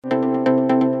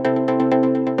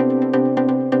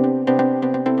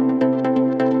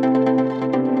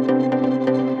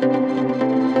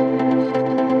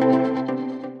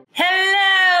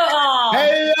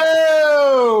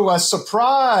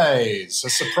A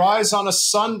surprise on a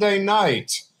Sunday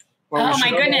night. Oh, my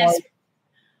goodness.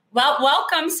 Well,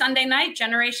 welcome Sunday night,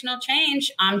 Generational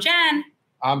Change. I'm Jen.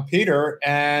 I'm Peter,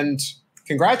 and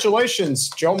congratulations,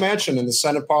 Joe Manchin and the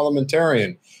Senate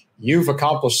parliamentarian. You've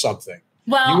accomplished something.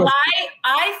 Well,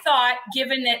 I thought,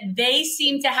 given that they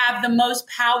seem to have the most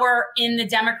power in the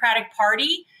Democratic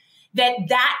Party,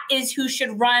 that is who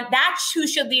should run, that's who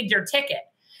should lead their ticket.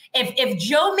 If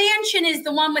Joe Manchin is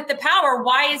the one with the power,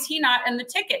 why is he not in the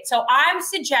ticket? So I'm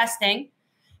suggesting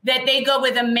that they go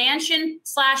with a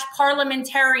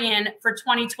Manchin/parliamentarian for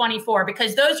 2024,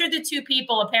 because those are the two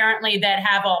people apparently that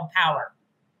have all power.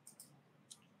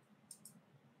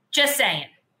 Just saying.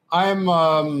 I'm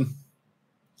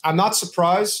not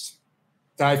surprised.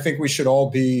 I think we should all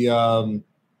be kind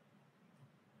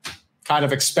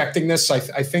of expecting this. I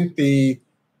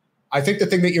think the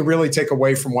thing that you really take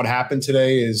away from what happened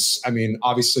today is, I mean,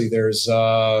 obviously there's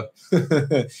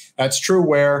that's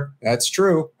true. That's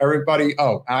true. Everybody.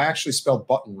 Oh, I actually spelled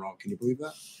button wrong. Can you believe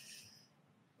that?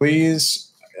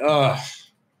 Please. Nice.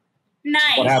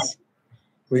 What happened?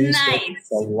 Please nice. hit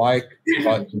the like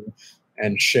button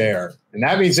and share, and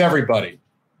that means everybody.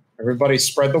 Everybody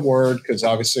spread the word, because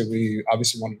obviously we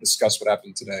want to discuss what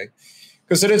happened today,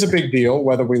 because it is a big deal,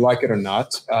 whether we like it or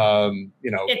not.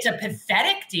 It's a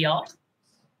pathetic deal.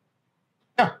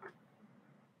 Yeah.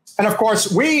 And of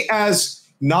course, we as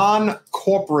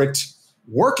non-corporate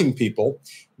working people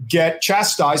get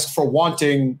chastised for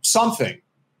wanting something.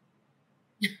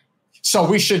 So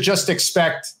we should just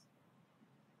expect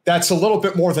that's a little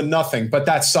bit more than nothing, but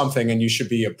that's something, and you should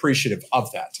be appreciative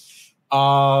of that.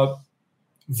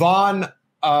 Vaughn,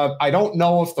 I don't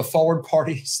know if the forward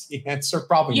party is the answer.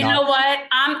 Probably not. You know what?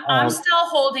 I'm still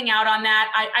holding out on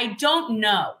that. I don't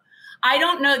know. I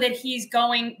don't know that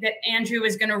Andrew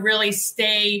is going to really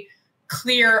stay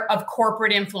clear of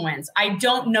corporate influence. I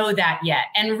don't know that yet.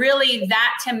 And really,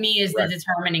 that to me is the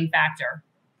determining factor.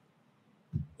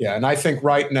 Yeah, and I think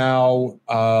right now,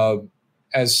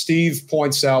 as Steve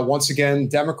points out, once again,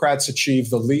 Democrats achieve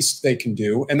the least they can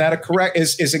do. And that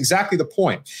is exactly the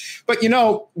point. But,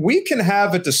 we can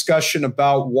have a discussion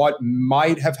about what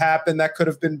might have happened that could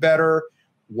have been better,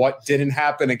 what didn't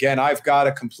happen. Again, I've got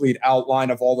a complete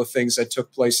outline of all the things that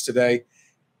took place today.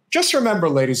 Just remember,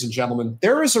 ladies and gentlemen,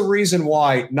 there is a reason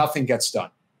why nothing gets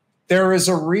done. There is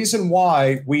a reason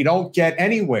why we don't get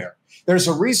anywhere. There's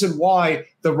a reason why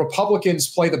the Republicans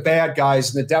play the bad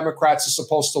guys and the Democrats are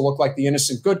supposed to look like the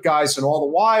innocent good guys. And all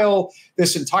the while,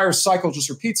 this entire cycle just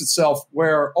repeats itself,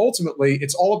 where ultimately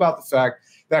it's all about the fact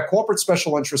that corporate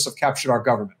special interests have captured our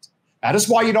government. That is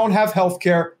why you don't have health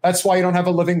care. That's why you don't have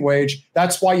a living wage.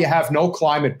 That's why you have no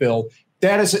climate bill.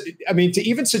 That is, to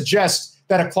even suggest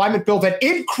that a climate bill that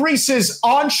increases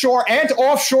onshore and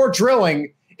offshore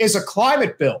drilling is a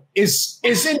climate bill is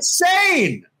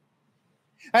insane.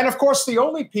 And of course, the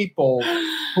only people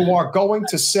who are going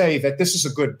to say that this is a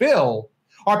good bill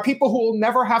are people who will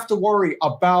never have to worry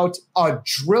about a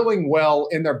drilling well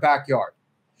in their backyard.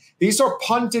 These are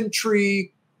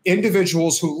punditry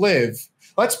individuals who live,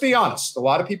 let's be honest, a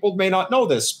lot of people may not know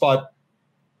this, but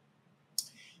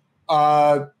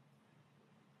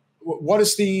what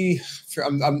is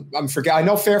I'm forgetting. I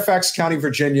know Fairfax County,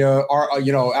 Virginia,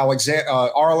 Arlington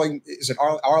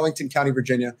County,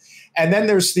 Virginia. And then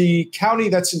there's the county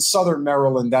that's in southern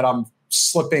Maryland that I'm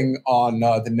slipping on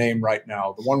the name right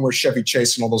now, the one where Chevy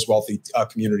Chase and all those wealthy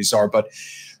communities are. But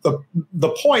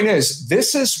the point is,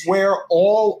 this is where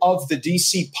all of the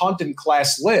DC pundit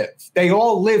class live. They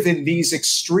all live in these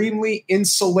extremely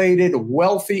insulated,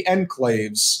 wealthy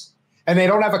enclaves, and they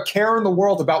don't have a care in the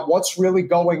world about what's really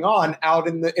going on out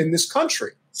in this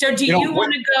country. So do you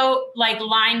want to go like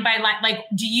line by line? Like,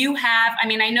 do you have,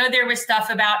 I know there was stuff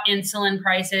about insulin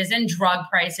prices and drug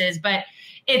prices, but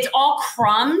it's all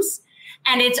crumbs,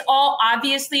 and it's all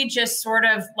obviously just sort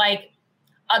of like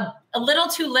a little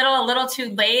too little, a little too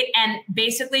late, and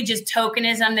basically just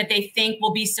tokenism that they think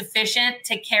will be sufficient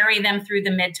to carry them through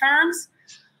the midterms.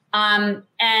 And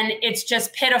it's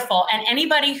just pitiful. And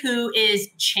anybody who is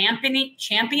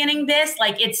championing this,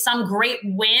 like it's some great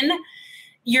win,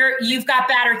 you've got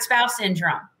battered spouse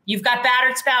syndrome. You've got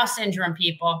battered spouse syndrome,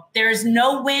 people. There's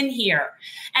no win here.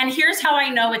 And here's how I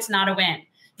know it's not a win.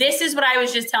 This is what I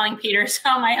was just telling Peter.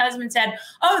 So my husband said,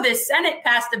 oh, the Senate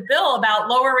passed a bill about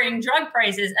lowering drug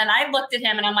prices. And I looked at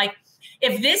him and I'm like,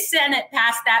 if this Senate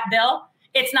passed that bill,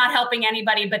 it's not helping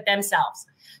anybody but themselves.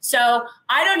 So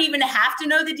I don't even have to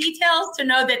know the details to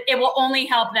know that it will only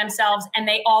help themselves, and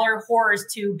they all are whores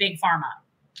to big pharma.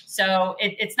 So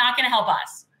it's not going to help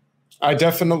us. I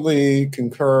definitely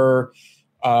concur.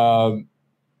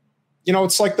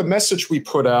 It's like the message we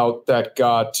put out that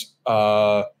got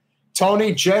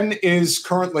Tony, Jen is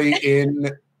currently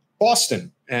in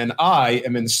Boston, and I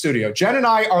am in the studio. Jen and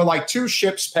I are like two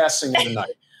ships passing in the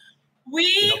night.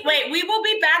 We will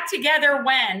be back together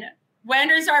when? When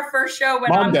is our first show when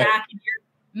Monday. I'm back here?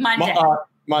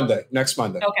 Monday. Next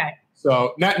Monday. Okay.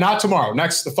 So not tomorrow,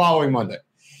 the following Monday.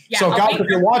 Yeah, so guys, if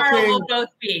you're watching, we'll both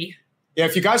be. Yeah,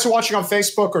 if you guys are watching on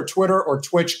Facebook or Twitter or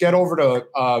Twitch, get over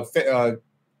to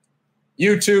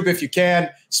YouTube if you can.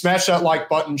 Smash that like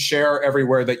button, share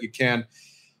everywhere that you can.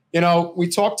 We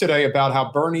talked today about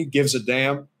how Bernie gives a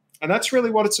damn, and that's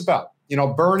really what it's about.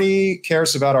 Bernie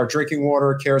cares about our drinking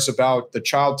water, cares about the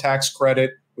child tax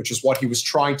credit, which is what he was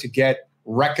trying to get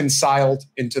reconciled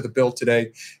into the bill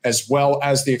today, as well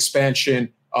as the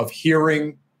expansion of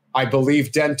hearing. I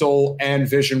believe dental and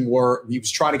vision he was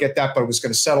trying to get that, but was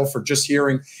going to settle for just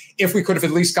hearing. If we could have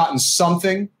at least gotten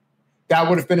something, that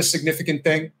would have been a significant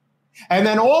thing. And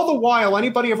then all the while,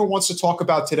 anybody ever wants to talk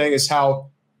about today is how,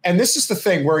 and this is the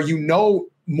thing where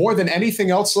more than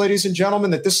anything else, ladies and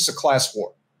gentlemen, that this is a class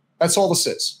war. That's all this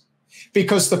is.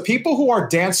 Because the people who are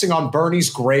dancing on Bernie's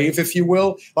grave, if you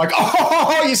will, like,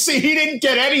 oh, you see, he didn't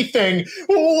get anything.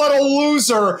 Oh, what a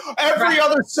loser. Every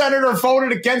other senator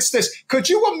voted against this. Could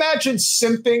you imagine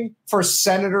simping for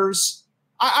senators?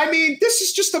 I mean, this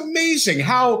is just amazing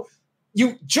how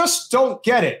you just don't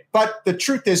get it. But the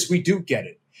truth is, we do get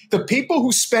it. The people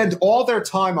who spend all their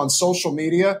time on social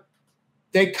media,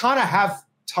 they kind of have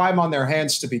time on their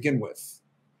hands to begin with.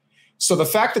 So the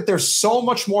fact that they're so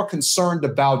much more concerned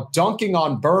about dunking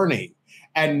on Bernie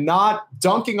and not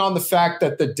dunking on the fact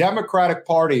that the Democratic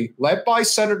Party, led by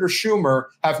Senator Schumer,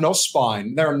 have no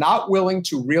spine. They're not willing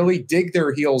to really dig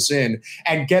their heels in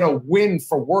and get a win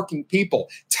for working people.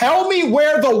 Tell me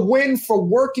where the win for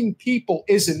working people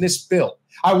is in this bill.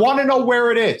 I want to know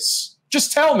where it is.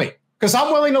 Just tell me, because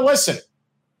I'm willing to listen.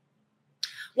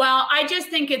 Well, I just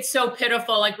think it's so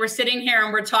pitiful. Like, we're sitting here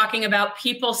and we're talking about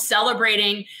people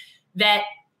celebrating that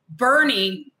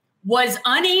Bernie was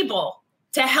unable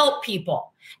to help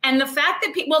people. And the fact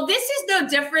that this is no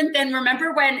different than,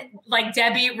 remember when like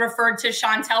Debbie referred to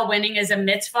Chantel winning as a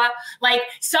mitzvah? Like,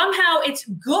 somehow it's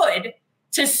good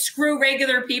to screw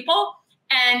regular people,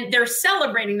 and they're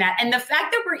celebrating that. And the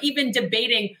fact that we're even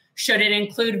debating, should it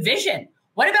include vision?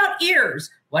 What about ears?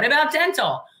 What about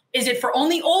dental? Is it for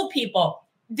only old people?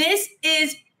 This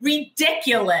is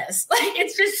ridiculous. Like,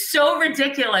 it's just so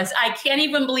ridiculous. I can't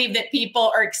even believe that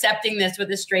people are accepting this with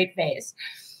a straight face.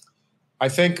 I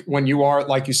think when you are,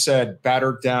 like you said,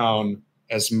 battered down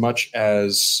as much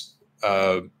as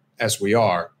we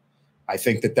are, I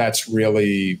think that that's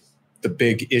really the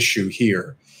big issue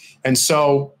here. And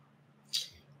so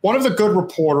one of the good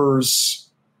reporters,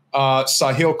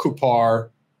 Sahil Kupar,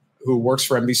 who works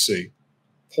for NBC,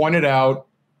 pointed out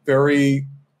very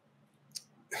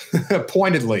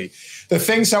pointedly the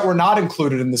things that were not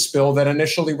included in this bill that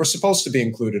initially were supposed to be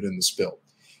included in this bill.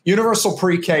 Universal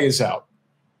pre-K is out.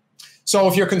 So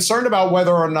if you're concerned about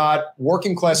whether or not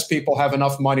working class people have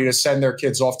enough money to send their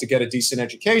kids off to get a decent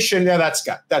education, yeah,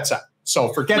 that's out.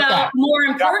 So forget that. More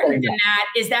important than that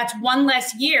is that's one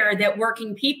less year that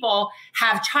working people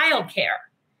have childcare.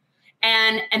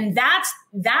 And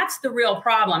that's the real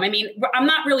problem. I mean, I'm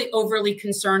not really overly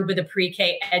concerned with a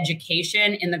pre-K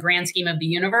education in the grand scheme of the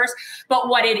universe, but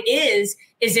what it is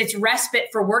it's respite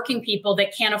for working people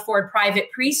that can't afford private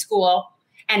preschool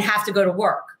and have to go to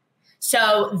work.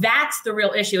 So that's the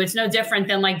real issue. It's no different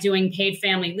than like doing paid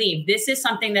family leave. This is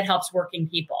something that helps working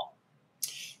people.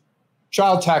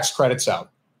 Child tax credits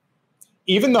out.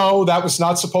 Even though that was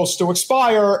not supposed to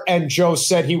expire, and Joe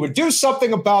said he would do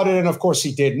something about it, and of course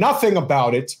he did nothing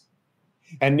about it,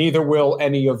 and neither will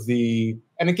any of the,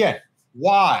 and again,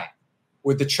 why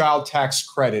would the child tax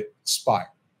credit expire?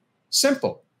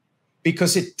 Simple,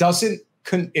 because it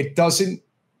doesn't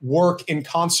work in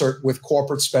concert with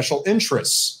corporate special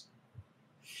interests.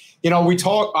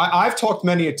 I've talked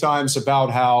many a times about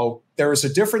how there is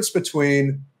a difference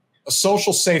between a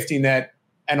social safety net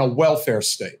and a welfare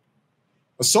state.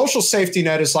 A social safety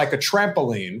net is like a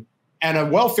trampoline, and a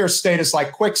welfare state is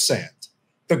like quicksand.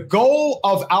 The goal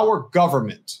of our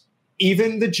government,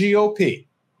 even the GOP,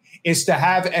 is to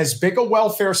have as big a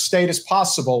welfare state as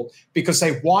possible because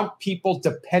they want people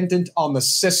dependent on the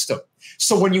system.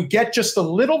 So when you get just a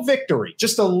little victory,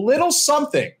 just a little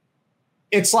something,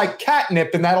 it's like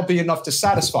catnip, and that'll be enough to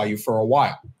satisfy you for a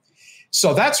while.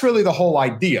 So that's really the whole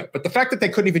idea. But the fact that they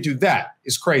couldn't even do that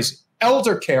is crazy.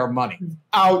 Elder care money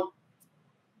out.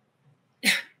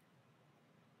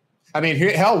 I mean,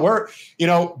 hell,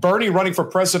 Bernie running for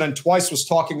president twice was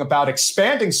talking about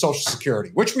expanding Social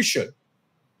Security, which we should.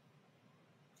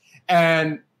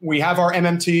 And we have our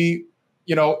MMT,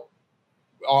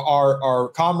 our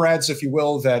comrades, if you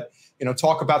will, that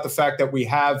talk about the fact that we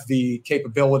have the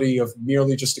capability of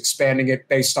merely just expanding it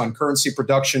based on currency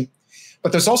production.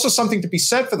 But there's also something to be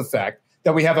said for the fact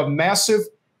that we have a massive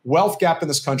wealth gap in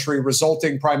this country,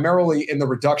 resulting primarily in the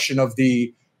reduction of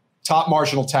the top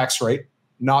marginal tax rate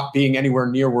not being anywhere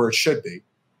near where it should be.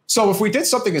 So if we did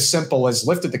something as simple as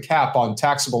lifted the cap on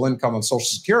taxable income on Social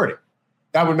Security,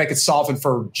 that would make it solvent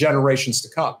for generations to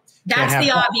come. That's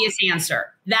the obvious answer.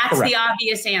 That's Correct. The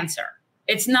obvious answer.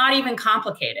 It's not even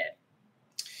complicated.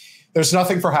 There's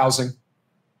nothing for housing.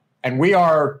 And we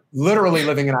are literally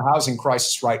living in a housing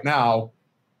crisis right now.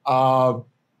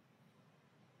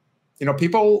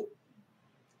 People,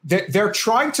 they're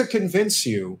trying to convince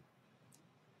you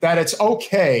that it's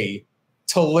okay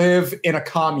to live in a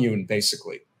commune,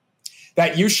 basically,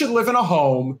 that you should live in a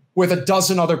home with a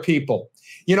dozen other people.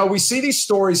 We see these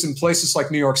stories in places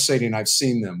like New York City, and I've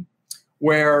seen them,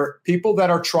 where people that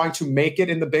are trying to make it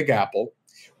in the Big Apple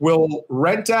will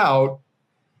rent out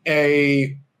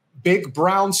a big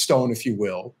brownstone, if you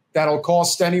will, that'll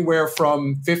cost anywhere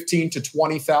from $15,000 to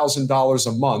 $20,000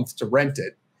 a month to rent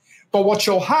it. But what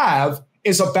you'll have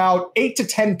is about 8 to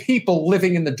 10 people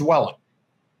living in the dwelling.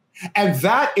 And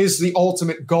that is the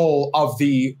ultimate goal of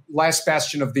the last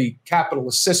bastion of the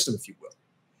capitalist system, if you will.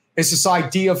 It's this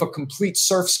idea of a complete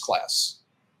serfs class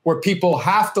where people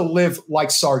have to live like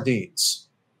sardines.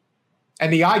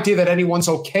 And the idea that anyone's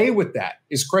okay with that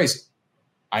is crazy.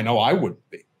 I know I wouldn't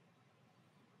be.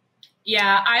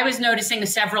 Yeah, I was noticing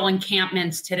several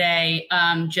encampments today,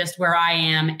 just where I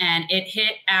am, and it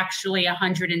hit actually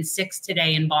 106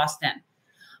 today in Boston,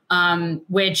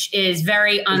 which is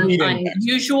very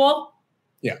unusual.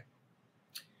 Yeah.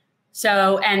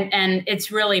 So, and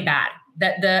it's really bad.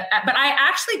 But I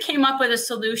actually came up with a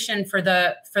solution for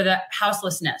the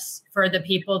houselessness, for the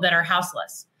people that are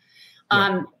houseless.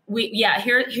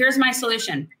 Here's my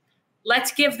solution.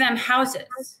 Let's give them houses.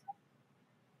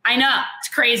 I know, it's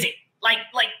crazy.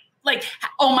 Like,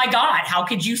 oh my God, how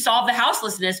could you solve the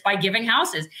houselessness by giving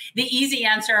houses? The easy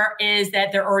answer is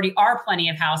that there already are plenty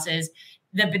of houses.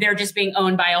 They're just being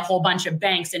owned by a whole bunch of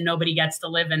banks and nobody gets to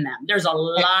live in them. There's a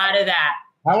lot of that.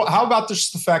 How about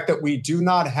just the fact that we do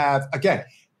not have, again,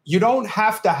 you don't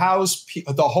have to house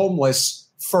the homeless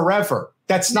forever.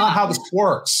 That's not how this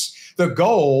works. The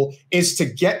goal is to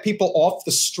get people off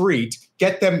the street,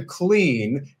 get them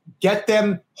clean, get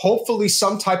them hopefully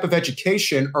some type of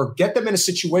education, or get them in a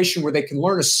situation where they can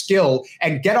learn a skill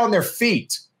and get on their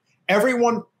feet.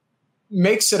 Everyone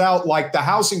makes it out like the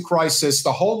housing crisis,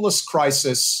 the homeless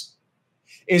crisis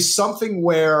is something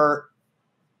where,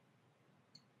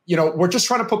 we're just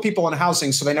trying to put people in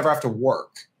housing so they never have to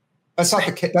work. That's not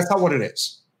that's not what it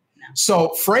is. So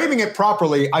framing it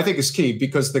properly, I think, is key,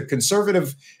 because the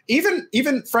conservative,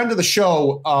 even friend of the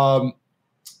show,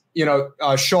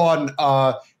 Sean,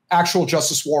 actual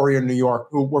justice warrior in New York,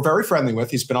 who we're very friendly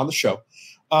with, he's been on the show.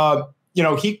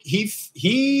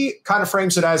 He kind of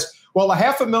frames it as, well,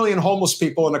 500,000 homeless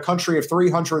people in a country of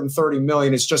 330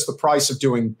 million is just the price of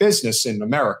doing business in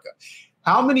America.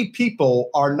 How many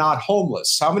people are not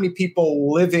homeless? How many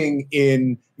people living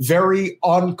in very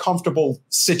uncomfortable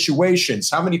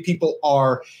situations? How many people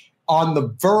are on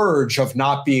the verge of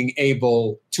not being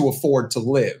able to afford to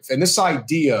live? And this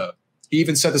idea, he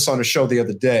even said this on a show the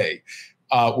other day,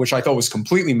 which I thought was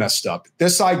completely messed up.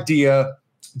 This idea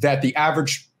that the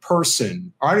average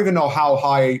person, I don't even know how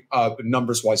high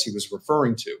numbers-wise he was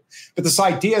referring to, but this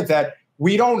idea that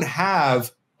we don't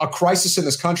have a crisis in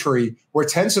this country where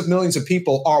tens of millions of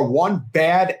people are one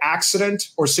bad accident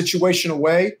or situation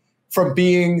away from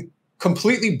being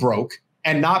completely broke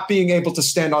and not being able to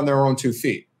stand on their own 2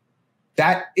 feet.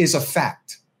 That is a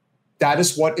fact. That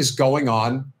is what is going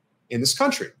on in this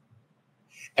country.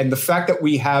 And the fact that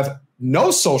we have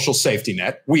no social safety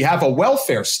net, we have a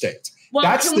welfare state. Well,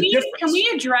 that's the difference. Can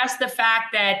we address the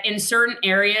fact that in certain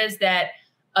areas that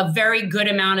a very good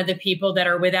amount of the people that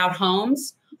are without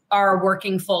homes are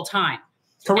working full time?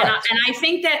 Correct. And I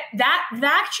think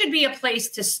that should be a place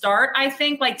to start. I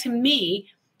think, like, to me,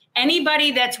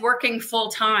 anybody that's working full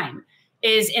time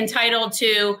is entitled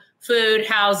to food,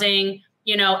 housing,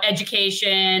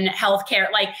 education, healthcare.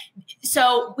 Like,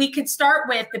 so we could start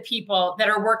with the people that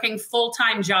are working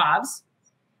full-time jobs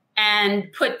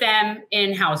and put them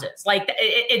in houses. Like,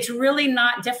 it's really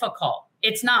not difficult.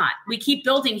 It's not. We keep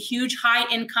building huge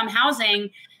high-income housing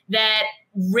that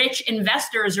rich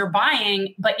investors are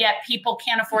buying, but yet people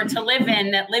can't afford to live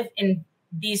in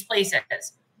these places.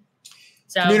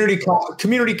 So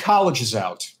community college is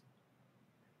out.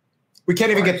 We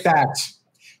can't even get that.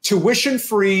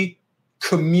 Tuition-free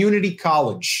community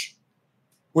college,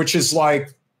 which is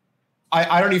like,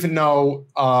 I don't even know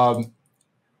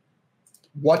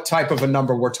what type of a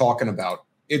number we're talking about.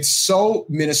 It's so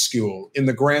minuscule in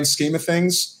the grand scheme of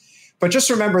things. But just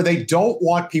remember, they don't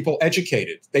want people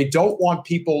educated. They don't want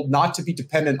people not to be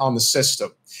dependent on the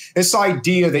system. This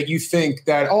idea that you think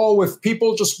that, oh, if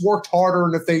people just worked harder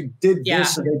and if they did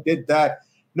this and they did that.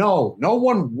 No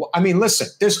one. I mean, listen,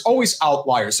 there's always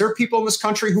outliers. There are people in this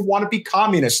country who want to be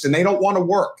communist and they don't want to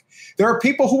work. There are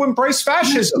people who embrace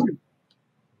fascism.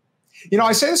 You know,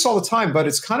 I say this all the time, but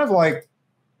it's kind of like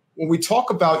when we talk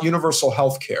about universal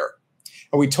health care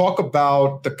and we talk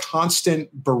about the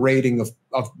constant berating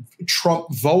of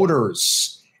Trump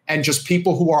voters and just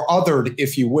people who are othered,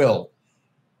 if you will.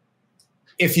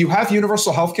 If you have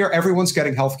universal health care, everyone's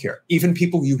getting health care, even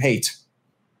people you hate.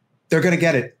 They're going to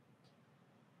get it.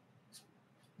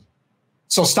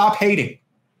 So stop hating.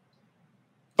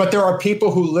 But there are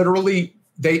people who literally,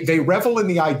 they revel in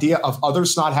the idea of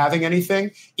others not having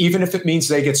anything, even if it means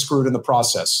they get screwed in the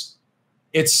process.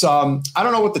 It's, I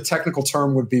don't know what the technical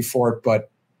term would be for it, but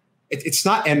it's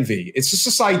not envy. It's just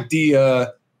this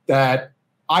idea that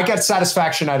I get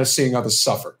satisfaction out of seeing others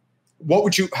suffer.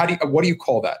 What do you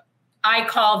call that? I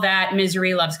call that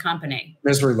misery loves company.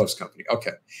 Misery loves company.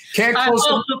 Okay.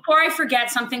 Before I forget,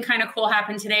 something kind of cool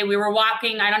happened today. We were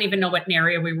walking. I don't even know what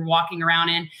area we were walking around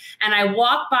in. And I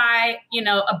walked by,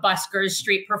 a busker's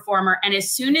street performer. And as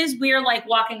soon as we are like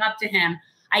walking up to him,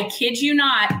 I kid you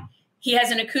not, he has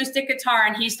an acoustic guitar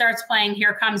and he starts playing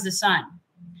Here Comes the Sun.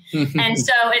 And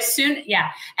so as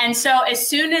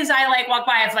soon as I like walk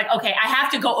by, I was like, okay, I have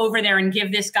to go over there and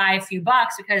give this guy a few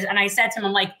bucks and I said to him,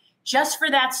 I'm like, just for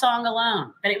that song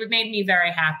alone. But it made me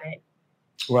very happy.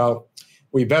 Well,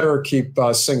 we better keep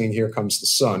singing Here Comes the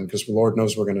Sun because Lord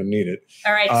knows we're going to need it.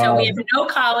 All right. So we have no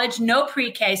college, no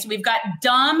pre-K. So we've got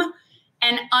dumb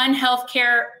and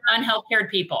unhealthcared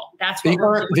people. That's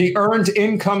what the earned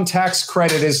income tax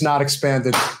credit is not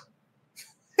expanded.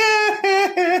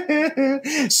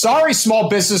 Sorry, small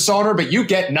business owner, but you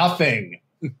get nothing.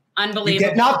 Unbelievable. You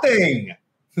get nothing.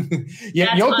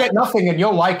 You'll get nothing and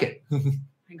you'll like it.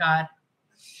 My God.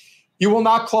 You will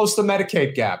not close the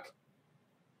Medicaid gap.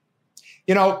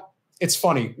 It's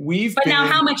funny. Now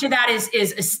how much of that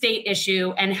is a state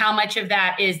issue and how much of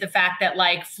that is the fact that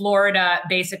like Florida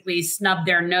basically snubbed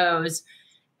their nose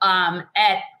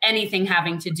at anything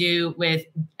having to do with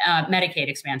Medicaid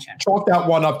expansion? Chalk that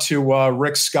one up to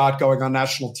Rick Scott going on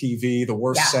national TV, the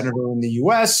worst senator in the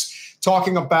U.S.,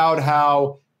 talking about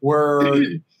how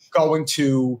we're going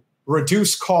to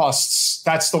reduce costs.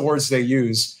 That's the words they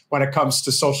use when it comes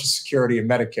to Social Security and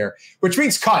Medicare, which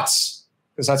means cuts,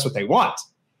 because that's what they want.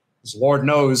 Because Lord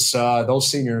knows those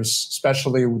seniors,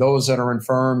 especially those that are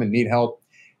infirm and need help,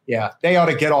 they ought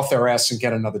to get off their ass and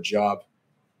get another job.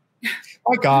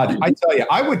 My God, I tell you,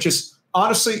 I would just,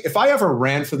 honestly, if I ever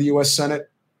ran for the U.S. Senate,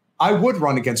 I would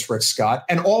run against Rick Scott.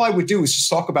 And all I would do is just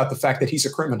talk about the fact that he's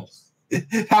a criminal.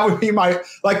 That would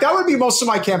be most of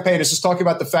my campaign, is just talking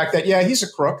about the fact that, he's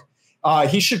a crook.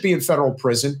 He should be in federal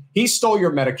prison. He stole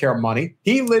your Medicare money.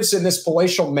 He lives in this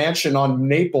palatial mansion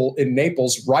in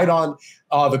Naples, right on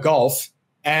the Gulf.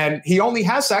 And he only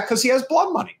has that because he has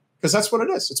blood money. Because that's what it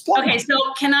is. It's blood money. So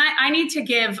I need to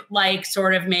give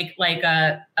make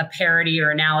a parody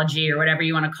or analogy or whatever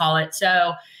you want to call it.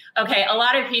 So, okay, a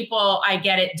lot of people, I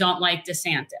get it, don't like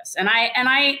DeSantis. And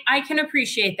I can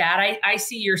appreciate that. I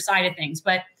see your side of things.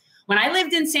 But when I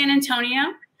lived in San Antonio,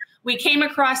 we came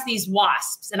across these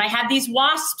wasps, and I had these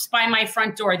wasps by my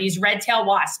front door, these red-tailed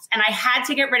wasps, and I had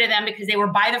to get rid of them because they were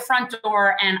by the front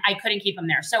door and I couldn't keep them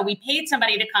there. So we paid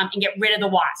somebody to come and get rid of the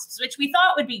wasps, which we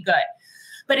thought would be good.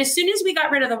 But as soon as we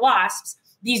got rid of the wasps,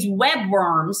 these web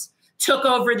worms took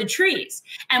over the trees.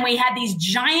 And we had these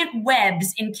giant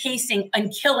webs encasing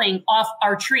and killing off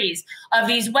our trees of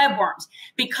these web worms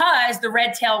because the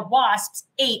red-tailed wasps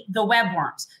ate the web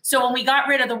worms. So when we got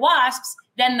rid of the wasps,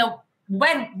 then the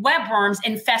web worms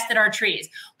infested our trees.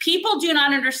 People do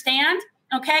not understand,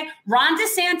 okay? Ron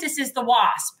DeSantis is the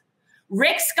wasp.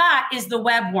 Rick Scott is the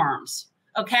web worms,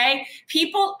 okay?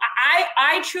 People,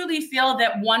 I truly feel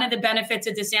that one of the benefits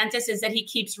of DeSantis is that he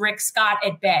keeps Rick Scott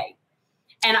at bay.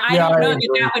 And I don't know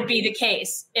that would be the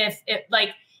case if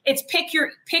it's pick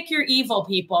your evil,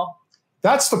 people.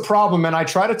 That's the problem. And I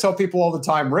try to tell people all the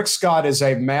time, Rick Scott is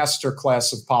a master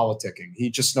class of politicking.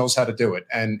 He just knows how to do it.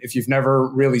 And if you've never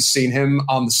really seen him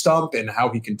on the stump and how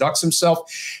he conducts himself,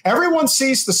 everyone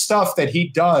sees the stuff that he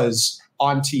does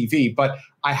on TV. But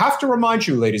I have to remind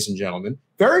you, ladies and gentlemen,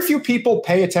 very few people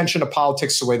pay attention to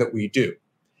politics the way that we do.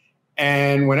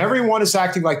 And when everyone is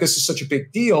acting like this is such a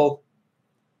big deal,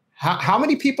 how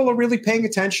many people are really paying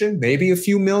attention? Maybe a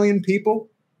few million people.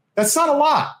 That's not a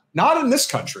lot. Not in this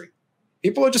country.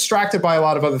 People are distracted by a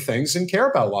lot of other things and care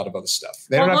about a lot of other stuff.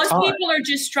 They don't have time. Most people are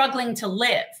just struggling to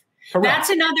live. Correct. That's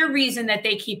another reason that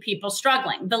they keep people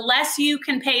struggling. The less you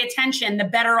can pay attention, the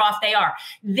better off they are.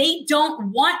 They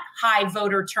don't want high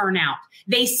voter turnout.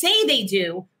 They say they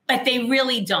do, but they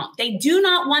really don't. They do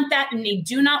not want that, and they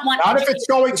do not want— Not if it's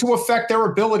going to affect their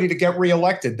ability to get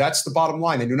reelected. That's the bottom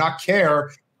line. They do not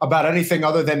care about anything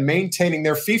other than maintaining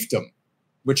their fiefdom,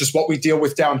 which is what we deal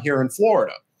with down here in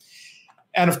Florida.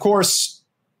 And of course,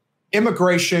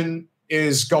 immigration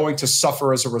is going to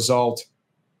suffer as a result.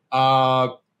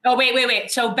 Oh,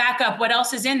 wait. So back up. What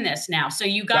else is in this now? So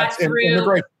you got through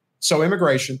immigration. So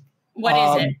immigration.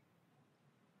 What is it?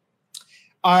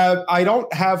 I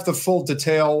don't have the full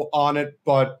detail on it,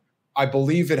 but I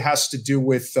believe it has to do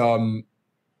with,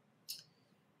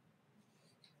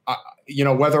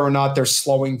 whether or not they're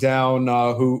slowing down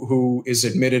who is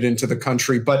admitted into the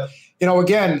country. But,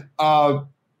 again, the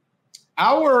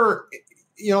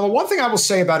one thing I will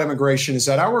say about immigration is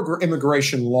that our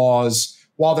immigration laws,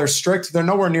 while they're strict, they're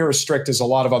nowhere near as strict as a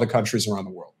lot of other countries around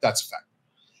the world. That's a fact.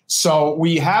 So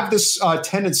we have this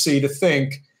tendency to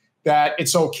think that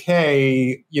it's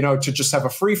okay, to just have a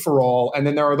free-for-all. And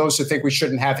then there are those who think we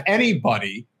shouldn't have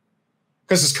anybody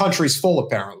because this country's full,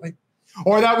 apparently,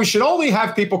 or that we should only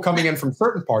have people coming in from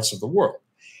certain parts of the world.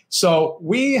 So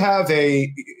we have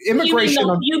a immigration.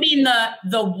 You mean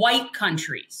the white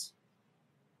countries?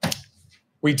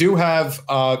 We do have,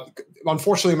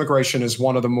 unfortunately, immigration is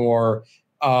one of the more.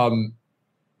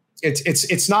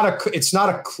 It's not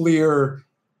a clear.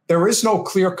 There is no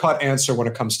clear-cut answer when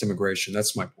it comes to immigration.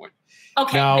 That's my point.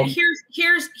 Okay, now,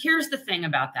 here's the thing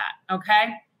about that.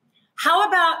 Okay, how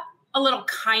about a little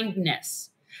kindness?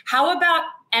 How about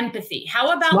empathy?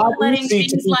 How about letting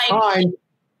things like kind.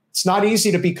 It's not easy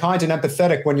to be kind and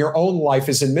empathetic when your own life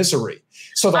is in misery.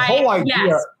 So the whole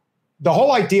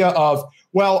idea of,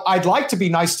 well, I'd like to be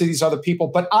nice to these other people,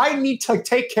 but I need to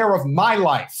take care of my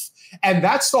life. And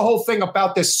that's the whole thing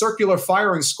about this circular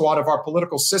firing squad of our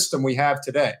political system we have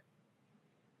today.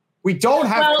 We don't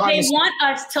have. Well,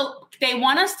 they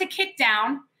want us to kick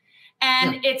down.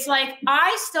 And it's like,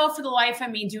 I still, for the life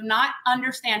of me, do not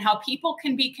understand how people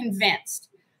can be convinced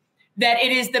that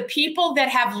it is the people that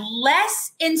have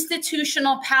less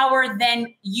institutional power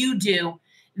than you do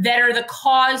that are the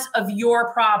cause of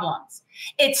your problems.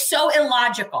 It's so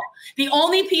illogical. The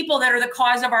only people that are the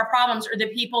cause of our problems are the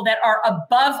people that are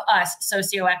above us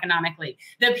socioeconomically.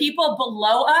 The people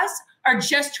below us are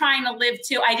just trying to live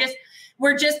too.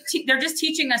 They're just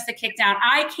teaching us to kick down.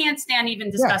 I can't stand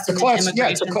even discussing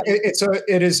immigration.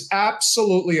 It is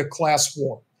absolutely a class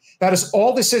war. That is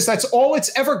all this is. That's all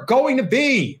it's ever going to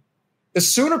be. The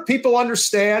sooner people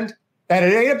understand that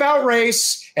it ain't about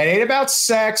race, it ain't about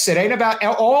sex, it ain't about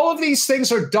all of these things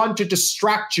are done to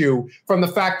distract you from the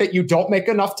fact that you don't make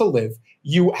enough to live.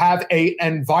 You have an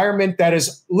environment that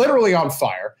is literally on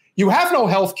fire. You have no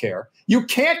health care. You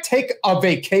can't take a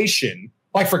vacation.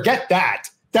 Like, forget that.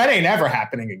 That ain't ever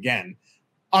happening again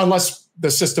unless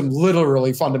the system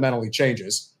literally fundamentally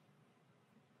changes.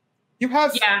 You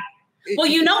have... Yeah. Well,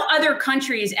 other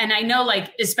countries, and I know,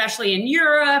 like, especially in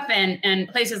Europe and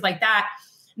places like that,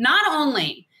 not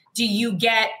only do you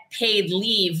get paid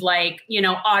leave, like,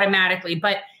 automatically,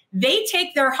 but they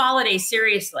take their holidays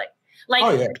seriously.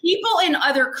 Like, people in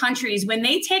other countries, when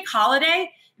they take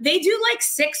holiday, they do like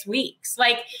 6 weeks.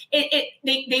 Like,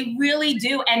 they really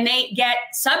do. And they get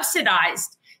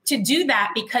subsidized to do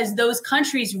that because those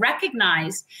countries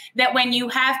recognize that when you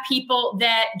have people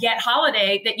that get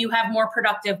holiday, that you have more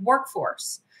productive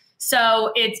workforce.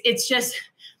 So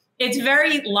it's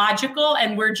very logical,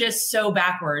 and we're just so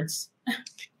backwards.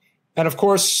 And of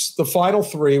course, the final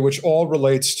three, which all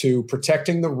relates to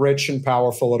protecting the rich and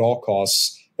powerful at all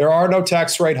costs. There are no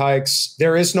tax rate hikes.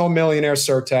 There is no millionaire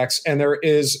surtax, and there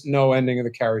is no ending of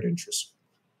the carried interest.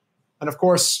 And of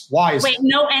course, why is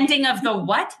no ending of the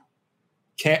what?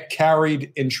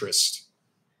 Carried interest.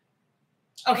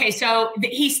 Okay, so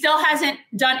he still hasn't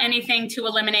done anything to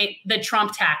eliminate the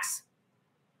Trump tax.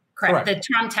 Correct. The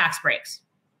Trump tax breaks.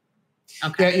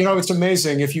 Okay. Yeah, it's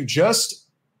amazing. If you just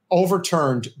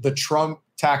overturned the Trump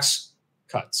tax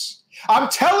cuts. I'm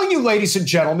telling you, ladies and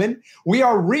gentlemen, we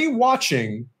are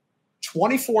rewatching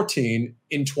 2014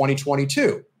 in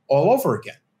 2022 all over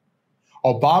again.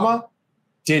 Obama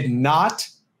did not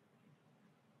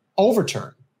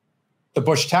overturn the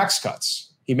Bush tax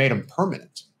cuts. He made them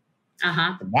permanent.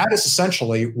 And that is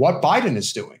essentially what Biden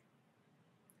is doing.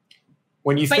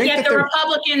 But yet the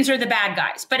Republicans are the bad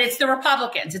guys. But it's the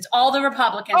Republicans. It's all the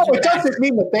Republicans. Oh, it doesn't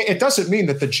mean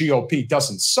that the GOP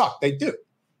doesn't suck. They do.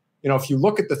 If you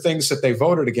look at the things that they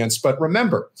voted against. But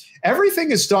remember,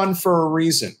 everything is done for a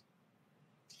reason.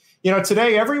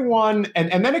 today everyone,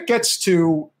 and then it gets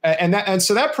to, and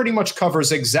so that pretty much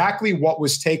covers exactly what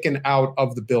was taken out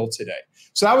of the bill today.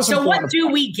 So that was so what do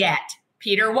we get?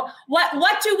 Peter,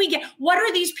 what do we get? What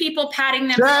are these people patting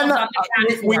themselves on the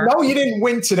back for? We know you didn't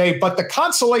win today, but the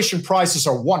consolation prizes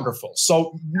are wonderful.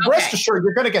 So rest assured,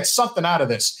 you're going to get something out of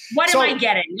this. What am I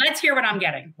getting? Let's hear what I'm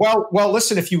getting. Well,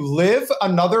 listen, if you live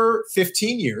another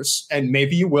 15 years, and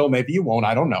maybe you will, maybe you won't,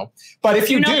 I don't know. But if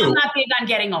you do, I'm not big on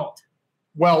getting old.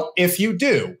 Well, if you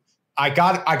do, I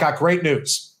got great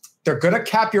news. They're going to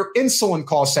cap your insulin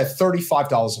costs at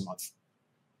 $35 a month.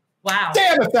 Wow.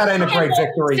 Damn if that ain't a great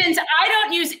victory. Since I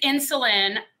don't use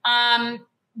insulin,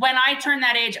 when I turn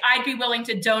that age, I'd be willing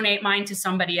to donate mine to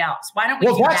somebody else. Why don't we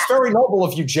do that? Well, that's very noble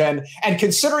of you, Jen. And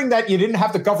considering that you didn't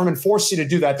have the government force you to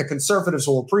do that, the conservatives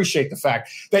will appreciate the fact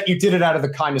that you did it out of the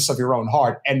kindness of your own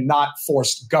heart and not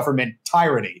forced government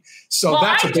tyranny. So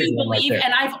that's a big one right there.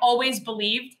 And I've always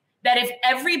believed that if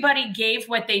everybody gave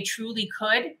what they truly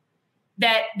could,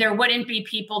 that there wouldn't be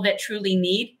people that truly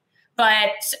need.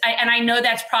 But I know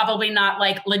that's probably not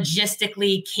like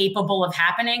logistically capable of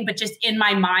happening, but just in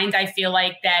my mind, I feel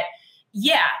like that,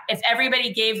 yeah, if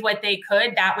everybody gave what they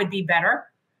could, that would be better.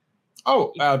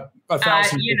 Oh,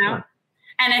 1,000%.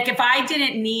 And like if I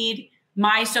didn't need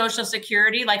my Social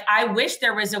Security, like I wish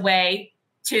there was a way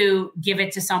to give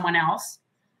it to someone else.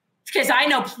 Because I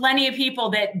know plenty of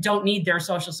people that don't need their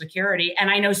Social Security.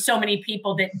 And I know so many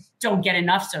people that don't get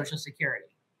enough Social Security.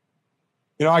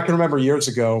 I can remember years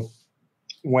ago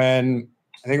when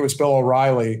I think it was Bill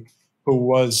O'Reilly who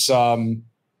was, and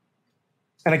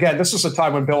again, this was a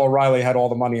time when Bill O'Reilly had all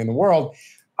the money in the world,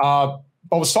 but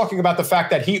was talking about the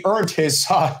fact that he earned his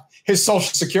Social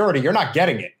Security. You're not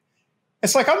getting it.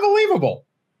 It's like unbelievable.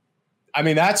 I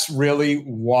mean, that's really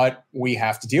what we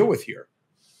have to deal with here.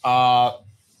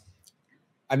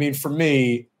 I mean, for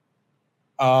me,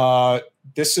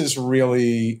 this is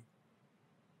really,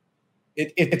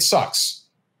 it sucks.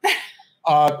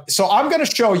 So I'm going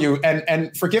to show you,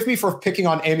 and forgive me for picking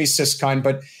on Amy Siskind,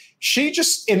 but she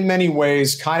just in many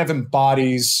ways kind of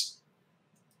embodies,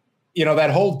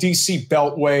 that whole DC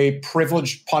Beltway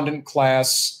privileged pundit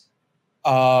class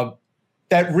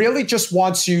that really just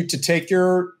wants you to take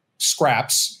your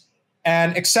scraps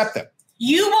and accept them.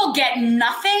 You will get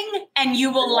nothing and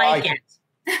you will like it.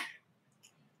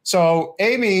 So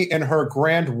Amy, in her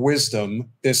grand wisdom,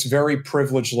 this very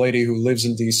privileged lady who lives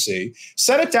in D.C.,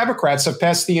 Senate Democrats have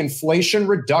passed the Inflation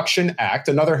Reduction Act,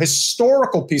 another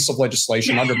historical piece of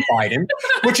legislation under Biden,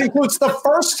 which includes the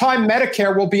first time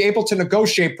Medicare will be able to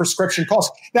negotiate prescription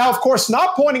costs. Now, of course,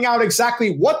 not pointing out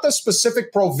exactly what the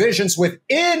specific provisions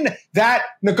within that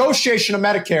negotiation of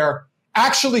Medicare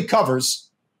actually covers.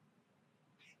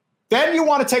 Then you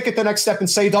want to take it the next step and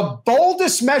say the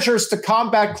boldest measures to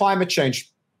combat climate change.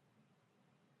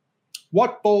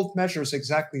 What bold measures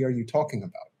exactly are you talking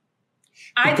about?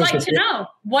 I'd like to know,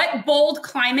 what bold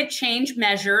climate change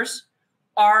measures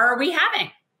are we having?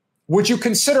 Would you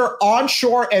consider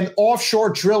onshore and offshore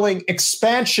drilling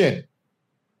expansion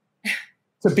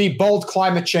to be bold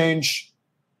climate change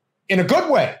in a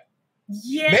good way?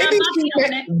 Yeah,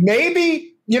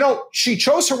 maybe, she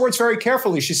chose her words very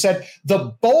carefully. She said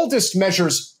the boldest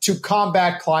measures to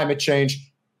combat climate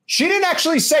change. She didn't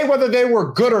actually say whether they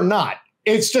were good or not.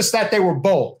 It's just that they were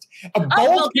bold. They're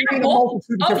bold.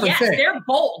 They're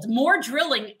bold. More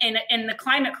drilling in the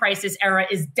climate crisis era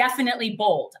is definitely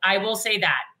bold. I will say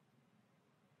that.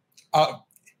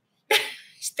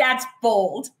 That's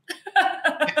bold.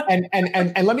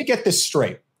 and let me get this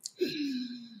straight.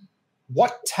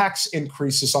 What tax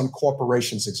increases on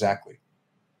corporations exactly?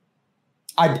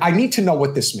 I need to know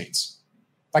what this means.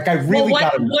 Like I really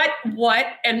got to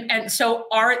know. So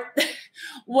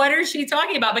what is she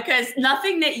talking about? Because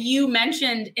nothing that you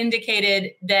mentioned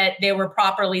indicated that they were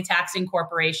properly taxing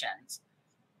corporations.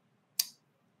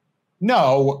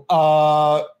 No.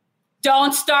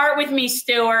 Don't start with me,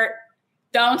 Stuart.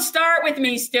 Don't start with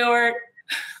me, Stuart.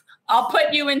 I'll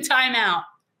put you in timeout.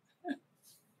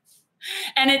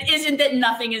 And it isn't that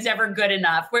nothing is ever good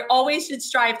enough. We always should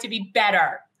strive to be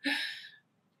better.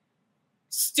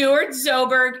 Stuart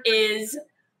Zoberg is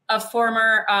a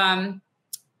former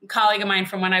colleague of mine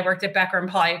from when I worked at Becker and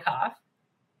Polyakov.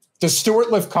 Does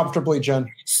Stuart live comfortably, Jen?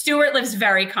 Stuart lives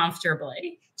very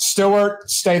comfortably. Stuart,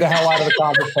 stay the hell out of the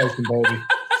conversation, baby.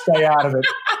 Stay out of it.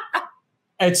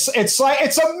 It's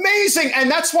amazing. And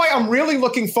that's why I'm really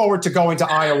looking forward to going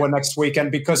to Iowa next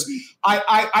weekend, because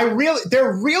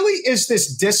there really is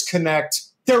this disconnect.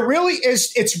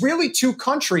 It's really two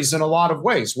countries in a lot of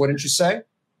ways, wouldn't you say?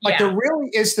 Like there really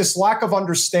is this lack of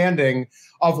understanding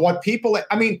of what people,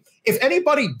 I mean, if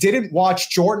anybody didn't watch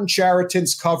Jordan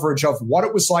Chariton's coverage of what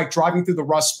it was like driving through the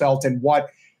Rust Belt and what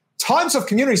tons of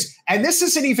communities, and this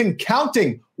isn't even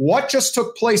counting what just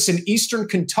took place in eastern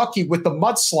Kentucky with the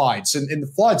mudslides and the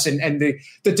floods and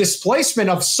the displacement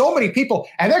of so many people,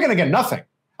 and they're going to get nothing.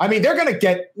 I mean, they're going to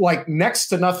get like next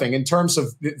to nothing in terms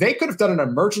of, they could have done an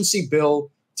emergency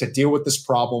bill to deal with this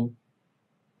problem.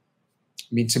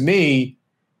 I mean, to me,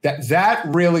 that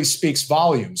really speaks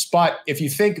volumes. But if you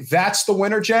think that's the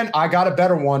winner, Jen, I got a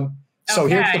better one. So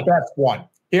here's the best one.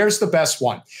 Here's the best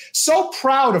one. So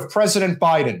proud of President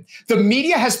Biden. The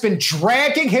media has been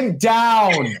dragging him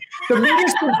down. The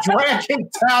media's been dragging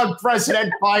down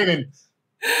President Biden.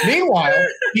 Meanwhile,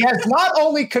 he has not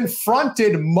only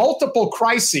confronted multiple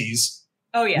crises,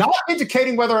 not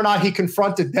indicating whether or not he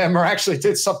confronted them or actually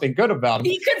did something good about them.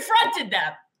 He confronted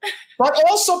them. But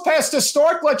also passed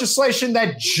historic legislation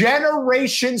that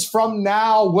generations from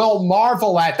now will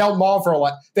marvel at.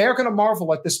 They're going to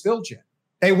marvel at this bill, Jen.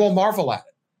 They will marvel at it.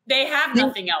 They have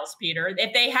nothing else, Peter.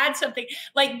 If they had something,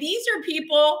 like these are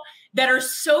people that are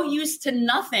so used to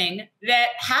nothing that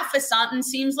half a something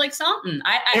seems like something.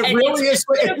 It really is.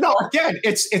 No, again,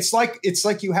 it's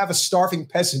like you have a starving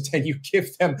peasant and you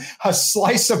give them a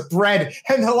slice of bread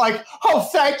and they're like, "Oh,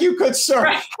 thank you, good sir.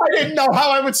 Right. I didn't know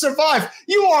how I would survive.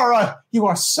 You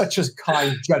are such a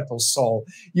kind, gentle soul.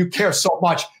 You care so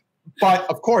much." But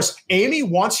of course, Amy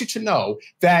wants you to know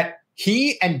that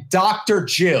he and Dr.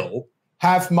 Jill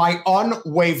have my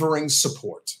unwavering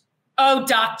support. Oh,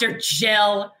 Dr.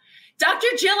 Jill. Dr.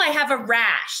 Jill, I have a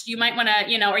rash. You might want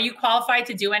to, are you qualified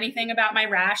to do anything about my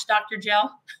rash, Dr. Jill?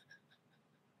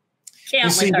 You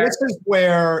see,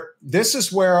 this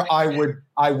is where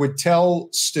I would tell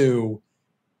Stu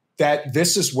that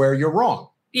this is where you're wrong.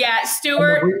 Yeah,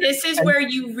 Stuart, this is where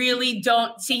you really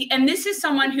don't see, and this is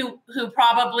someone who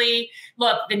probably,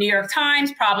 look, the New York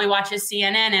Times, probably watches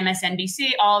CNN,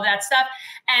 MSNBC, all of that stuff.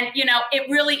 And, it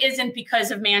really isn't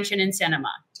because of Manchin and Sinema.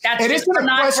 That's just, we're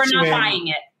not buying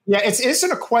it. Yeah, it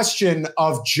isn't a question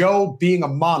of Joe being a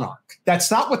monarch. That's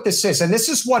not what this is. And this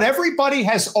is what everybody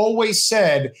has always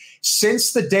said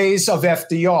since the days of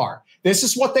FDR. This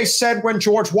is what they said when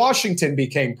George Washington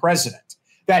became president,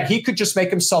 that he could just make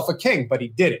himself a king, but he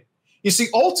didn't. You see,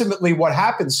 ultimately what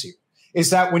happens here is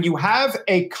that when you have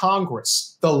a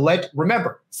Congress,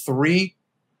 remember, 3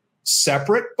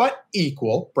 separate but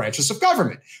equal branches of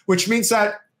government, which means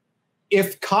that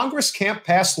if Congress can't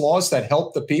pass laws that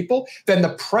help the people, then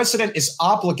the president is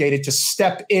obligated to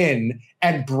step in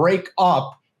and break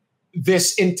up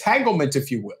this entanglement,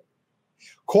 if you will.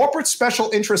 Corporate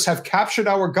special interests have captured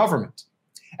our government.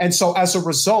 And so as a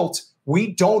result,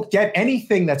 we don't get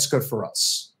anything that's good for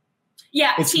us.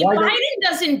 Yeah, Biden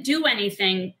doesn't do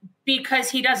anything because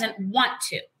he doesn't want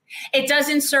to. It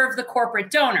doesn't serve the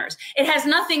corporate donors. It has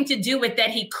nothing to do with that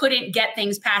he couldn't get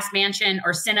things past Manchin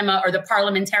or Sinema or the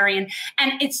parliamentarian.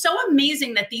 And it's so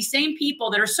amazing that these same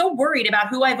people that are so worried about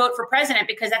who I vote for president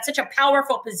because that's such a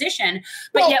powerful position,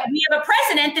 but yet we have a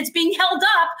president that's being held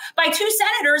up by 2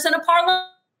 senators in a parliament.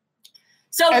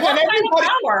 So what kind of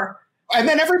power? And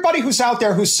then everybody who's out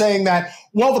there who's saying that,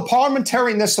 well, the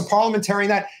parliamentarian this, the parliamentarian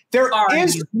that, there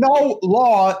is no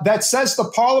law that says the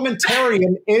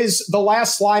parliamentarian is the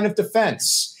last line of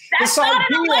defense. That's not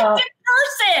an elected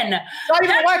person. That's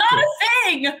not a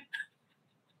thing.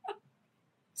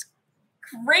 It's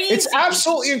crazy. It's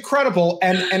absolutely incredible.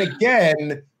 And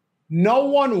again, no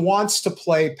one wants to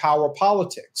play power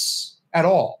politics at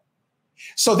all.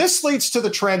 So this leads to the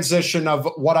transition of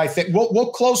what I think.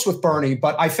 We'll close with Bernie,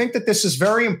 but I think that this is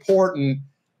very important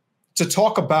to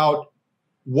talk about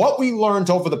what we learned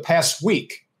over the past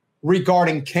week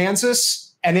regarding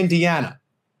Kansas and Indiana.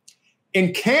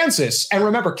 In Kansas, and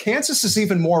remember, Kansas is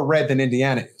even more red than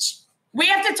Indiana is. We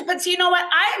have to, but you know what?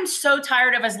 I am so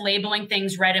tired of us labeling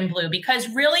things red and blue because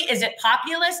really, is it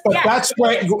populist? But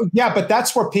but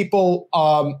that's where people,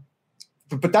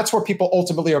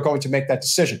 ultimately are going to make that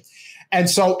decision. And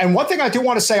so, and one thing I do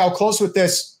want to say, I'll close with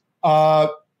this.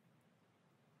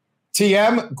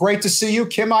 TM, great to see you.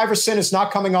 Kim Iverson is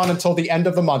not coming on until the end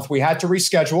of the month. We had to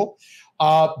reschedule,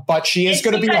 but she is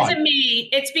going to be on.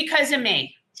 It's because of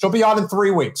me. She'll be on in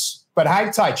 3 weeks, but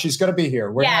hang tight. She's going to be here.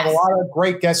 We're going to have a lot of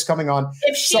great guests coming on.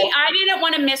 I didn't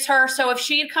want to miss her. So if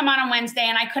she had come on Wednesday,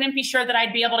 and I couldn't be sure that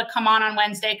I'd be able to come on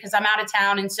Wednesday because I'm out of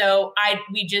town. And so I'd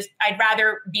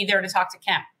rather be there to talk to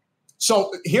Kim.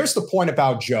 So here's the point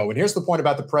about Joe, and here's the point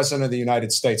about the president of the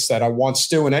United States that I want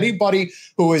Stu and anybody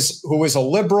who is a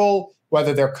liberal,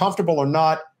 whether they're comfortable or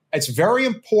not, it's very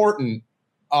important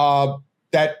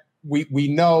that we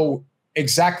know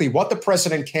exactly what the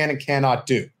president can and cannot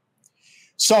do.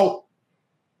 So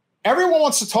everyone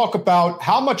wants to talk about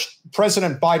how much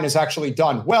President Biden has actually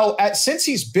done. Well, since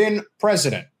he's been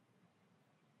president,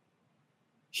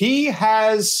 he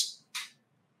has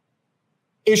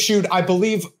issued, I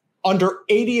believe, under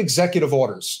 80 executive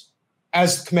orders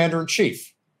as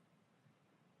commander-in-chief.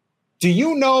 Do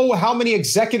you know how many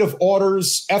executive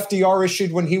orders FDR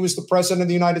issued when he was the president of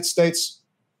the United States?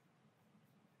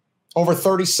 Over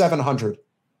 3,700.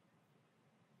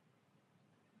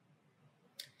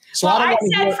 So well, I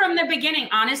said from the beginning,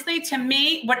 honestly, to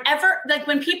me, whatever, like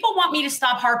when people want me to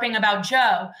stop harping about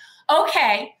Joe,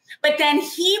 okay, but then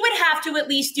he would have to at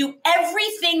least do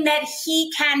everything that he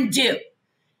can do.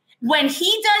 When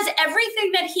he does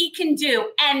everything that he can do,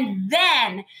 and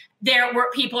then there were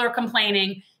people are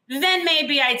complaining, then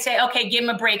maybe I'd say, okay, give him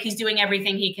a break. He's doing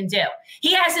everything he can do.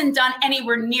 He hasn't done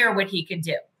anywhere near what he could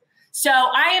do. So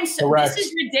I am so Correct. This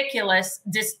is ridiculous.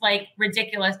 Just like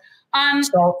ridiculous.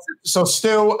 So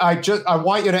Stu, I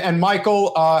want you to, and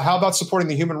Michael, how about supporting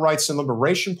the Human Rights and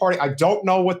Liberation Party? I don't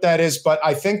know what that is, but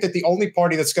I think that the only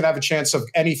party that's going to have a chance of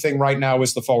anything right now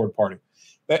is the Forward Party,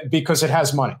 because it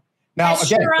has money. Now, has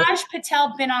again, Suraj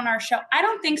Patel been on our show? I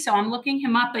don't think so. I'm looking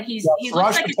him up, but he Suraj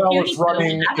looks like Patel a cutie. is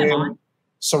running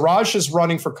Suraj is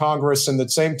running for Congress in the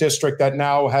same district that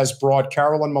now has brought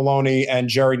Carolyn Maloney and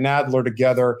Jerry Nadler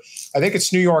together. I think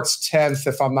it's New York's 10th,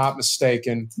 if I'm not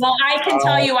mistaken. Well, I can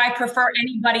tell you I prefer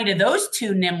anybody to those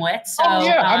two nimwits. So,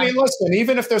 I mean, listen,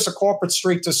 even if there's a corporate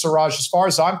streak to Suraj, as far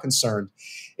as I'm concerned,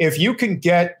 if you can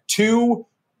get two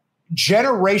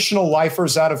generational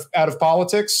lifers out of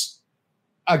politics,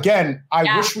 again,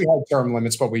 I wish we had term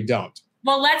limits, but we don't.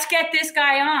 Well, let's get this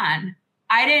guy on.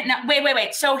 I didn't know.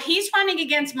 Wait. So he's running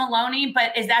against Maloney,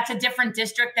 but that's a different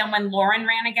district than when Lauren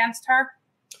ran against her?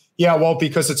 Yeah, well,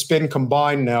 because it's been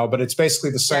combined now, but it's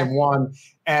basically the same one.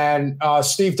 And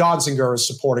Steve Donziger is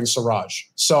supporting Suraj.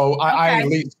 So I at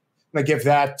least going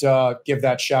to give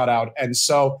that shout out. And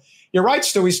so you're right,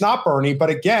 Stu, he's not Bernie. But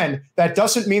again, that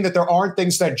doesn't mean that there aren't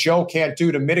things that Joe can't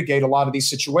do to mitigate a lot of these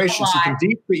situations.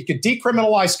 He can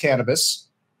decriminalize cannabis.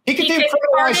 He could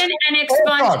pardon and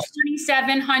expunge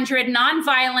 2,700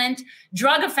 nonviolent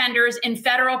drug offenders in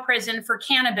federal prison for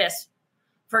cannabis.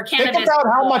 Think about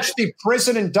how much the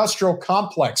prison industrial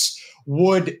complex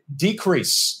would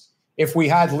decrease if we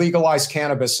had legalized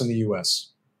cannabis in the U.S.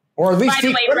 Or at least by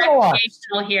the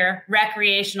way,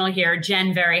 recreational here.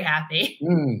 Jen, very happy.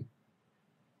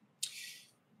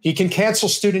 He can cancel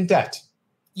student debt.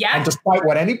 Yeah. And despite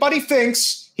what anybody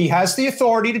thinks, he has the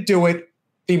authority to do it.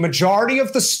 The majority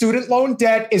of the student loan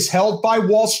debt is held by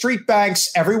Wall Street banks.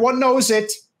 Everyone knows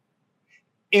it.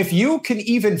 If you can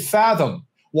even fathom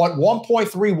what 1.3,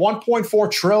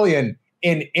 1.4 trillion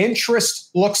in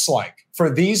interest looks like for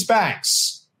these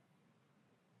banks,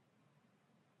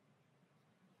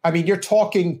 I mean, you're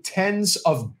talking tens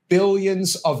of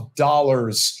billions of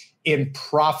dollars in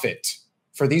profit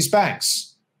for these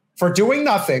banks for doing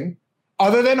nothing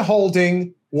other than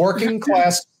holding working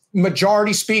class,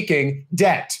 majority speaking,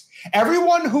 debt.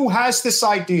 Everyone who has this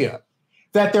idea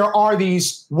that there are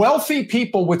these wealthy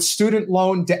people with student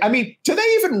loan debt, I mean, do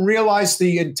they even realize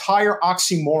the entire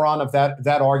oxymoron of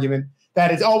that argument?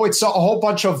 That it's a whole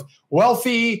bunch of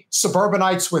wealthy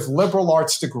suburbanites with liberal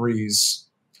arts degrees,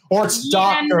 or it's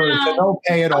doctors that don't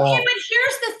pay at all. Okay, but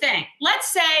here's the thing.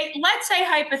 Let's say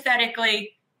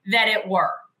hypothetically that it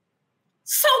were.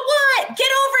 So what? Get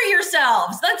over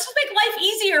yourselves. Let's make life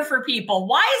easier for people.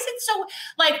 Why is it so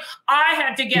like I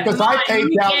had to get because mine, I paid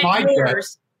down my debt,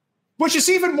 which is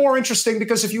even more interesting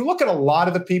because if you look at a lot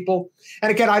of the people,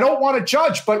 and again, I don't want to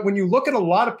judge, but when you look at a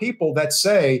lot of people that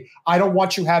say, I don't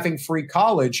want you having free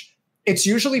college, it's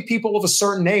usually people of a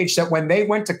certain age that when they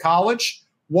went to college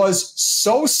was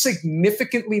so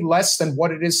significantly less than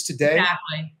what it is today.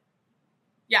 Exactly.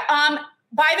 Yeah.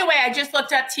 By the way, I just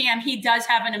looked up TM. He does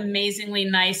have an amazingly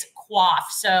nice coif.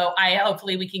 So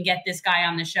hopefully we can get this guy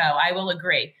on the show. I will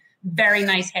agree. Very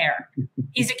nice hair.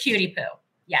 He's a cutie poo.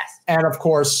 Yes. And of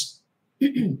course,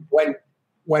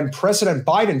 when President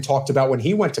Biden talked about when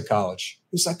he went to college,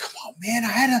 he was like, come on, man, I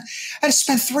had to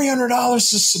spend $300 a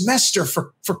semester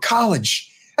for college.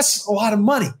 That's a lot of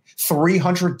money.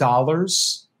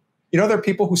 $300. You know, there are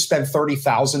people who spend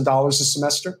 $30,000 a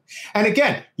semester. And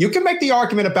again, you can make the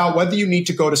argument about whether you need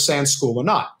to go to SANS school or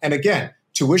not. And again,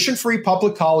 tuition-free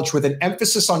public college with an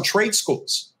emphasis on trade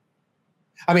schools.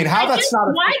 I mean, why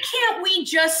can't we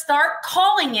just start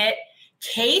calling it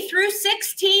K through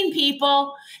 16,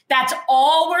 people? That's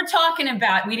all we're talking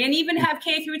about. We didn't even have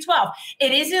K through 12.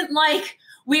 It isn't like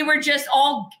we were just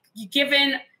all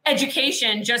given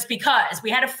education just because.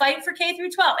 We had to fight for K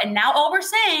through 12. And now all we're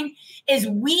saying is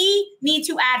we need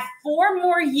to add 4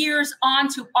 more years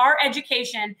onto our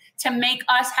education to make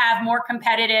us have more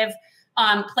competitive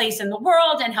place in the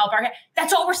world and help our.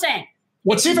 That's all we're saying.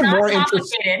 What's even more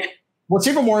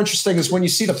interesting is when you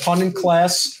see the pundit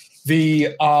class,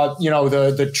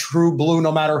 the true blue,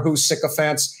 no matter who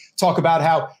sycophants talk about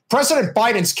how President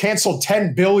Biden's canceled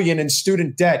 $10 billion in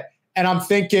student debt, and I'm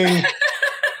thinking,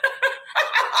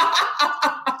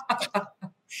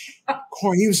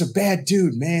 Corey, he was a bad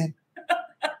dude, man.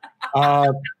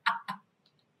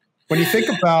 When you think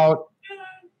about,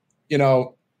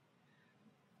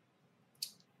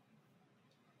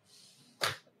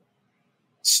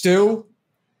 Stu,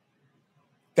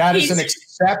 that is an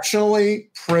exceptionally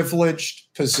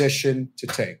privileged position to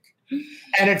take.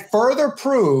 And it further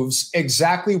proves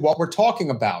exactly what we're talking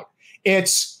about.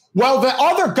 It's, well, the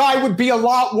other guy would be a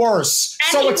lot worse.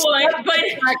 And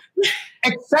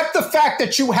accept the fact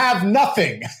that you have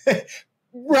nothing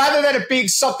rather than it being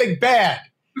something bad.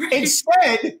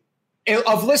 Instead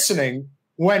of listening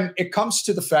when it comes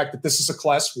to the fact that this is a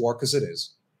class war, because it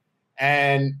is,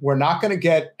 and we're not going to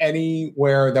get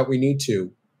anywhere that we need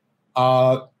to.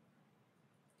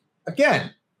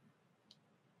 Again,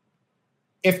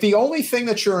 if the only thing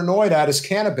that you're annoyed at is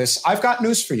cannabis, I've got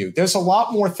news for you. There's a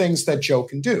lot more things that Joe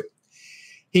can do.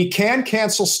 He can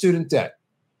cancel student debt.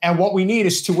 And what we need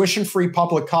is tuition-free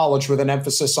public college with an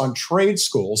emphasis on trade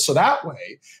schools. So that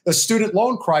way, the student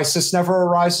loan crisis never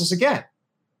arises again.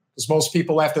 Because most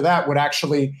people after that would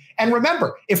actually, and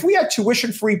remember, if we had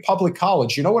tuition-free public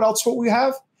college, you know what else we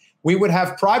have? We would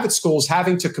have private schools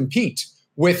having to compete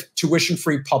with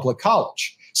tuition-free public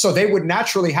college. So they would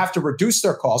naturally have to reduce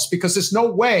their costs because there's no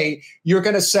way you're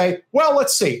going to say, well,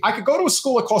 let's see, I could go to a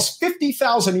school that costs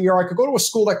 $50,000 a year. I could go to a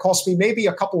school that costs me maybe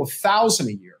a couple of thousand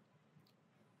a year.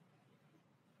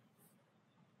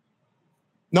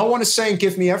 No one is saying,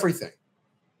 give me everything.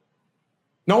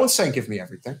 No one's saying, give me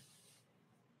everything.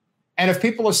 And if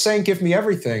people are saying, give me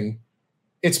everything,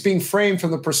 it's being framed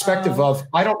from the perspective of,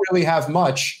 I don't really have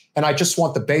much and I just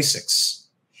want the basics.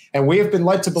 And we have been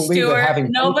led to believe Stuart, that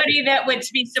having nobody that would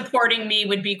be supporting me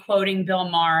would be quoting Bill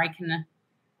Maher.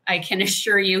 I can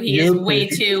assure you, he is way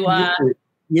too.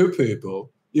 You people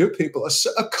are so,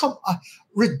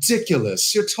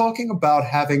 ridiculous. You're talking about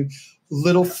having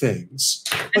little things.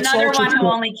 Another one who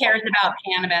only cares about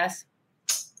cannabis.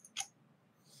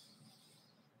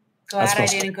 Glad I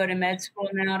didn't go to med school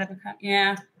now to become.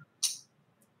 Yeah.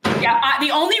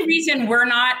 The only reason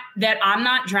I'm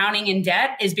not drowning in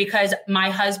debt is because my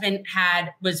husband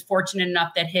was fortunate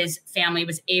enough that his family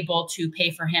was able to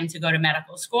pay for him to go to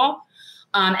medical school.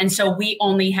 And so we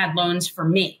only had loans for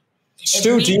me.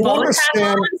 Stu, do you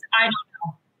understand? Loans, I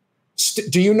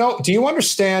don't know. Do you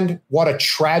understand what a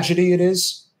tragedy it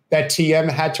is that TM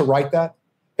had to write that?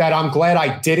 That I'm glad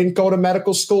I didn't go to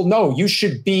medical school? No, you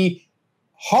should be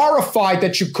horrified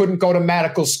that you couldn't go to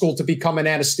medical school to become an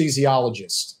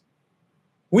anesthesiologist.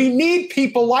 We need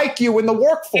people like you in the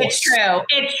workforce.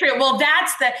 It's true. Well,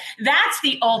 that's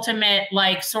the ultimate,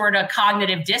 like, sort of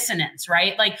cognitive dissonance,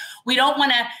 right? Like, we don't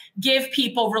want to give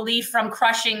people relief from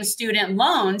crushing student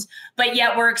loans, but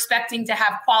yet we're expecting to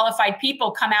have qualified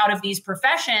people come out of these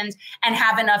professions and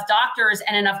have enough doctors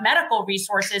and enough medical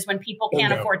resources when people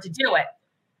can't afford to do it.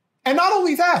 And not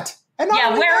only that.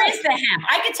 Where is the hemp?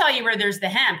 I could tell you where there's the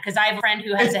hemp because I have a friend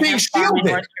who has a hemp farm in North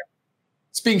Carolina.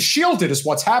 It's being shielded is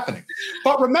what's happening.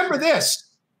 But remember this,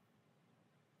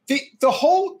 the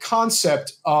whole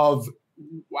concept of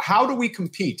how do we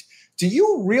compete? Do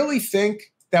you really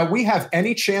think that we have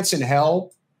any chance in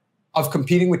hell of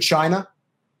competing with China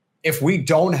if we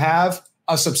don't have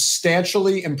a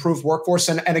substantially improved workforce?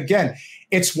 And again,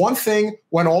 it's one thing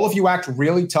when all of you act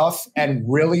really tough and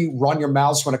really run your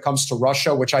mouths when it comes to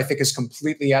Russia, which I think is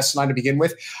completely asinine to begin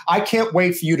with. I can't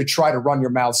wait for you to try to run your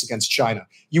mouths against China.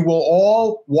 You will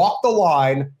all walk the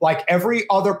line like every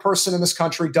other person in this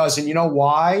country does. And you know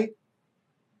why?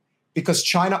 Because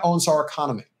China owns our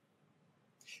economy.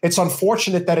 It's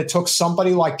unfortunate that it took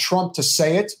somebody like Trump to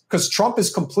say it, because Trump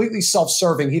is completely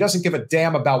self-serving. He doesn't give a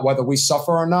damn about whether we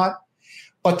suffer or not.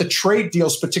 But the trade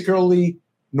deals, particularly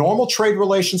normal trade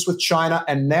relations with China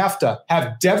and NAFTA,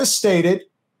 have devastated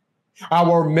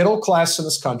our middle class in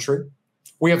this country.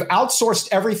 We have outsourced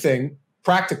everything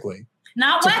practically.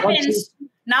 Not weapons.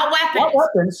 Not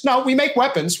weapons. No, we make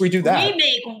weapons. We do that. We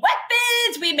make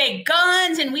weapons. We make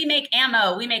guns and we make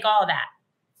ammo. We make all of that.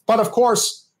 But of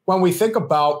course, when we think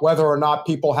about whether or not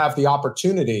people have the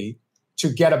opportunity to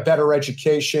get a better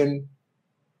education,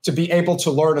 to be able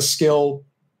to learn a skill,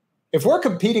 if we're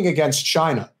competing against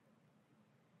China,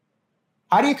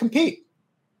 how do you compete?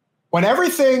 When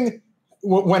everything,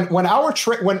 when the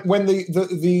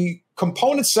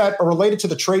components that are related to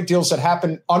the trade deals that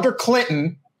happened under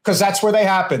Clinton, because that's where they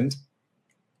happened.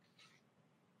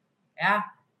 Yeah.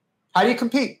 How do you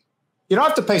compete? You don't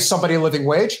have to pay somebody a living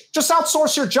wage. Just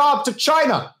outsource your job to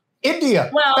China, India,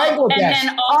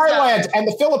 Bangladesh, Thailand, and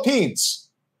the Philippines,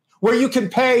 where you can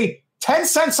pay 10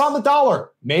 cents on the dollar,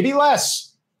 maybe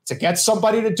less, to get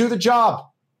somebody to do the job.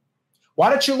 Why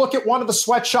don't you look at one of the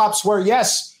sweatshops where,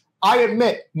 yes, I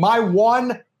admit my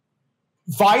one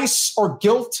vice or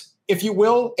guilt, if you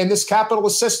will, in this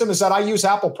capitalist system is that I use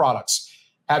Apple products.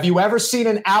 Have you ever seen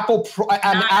an Apple plant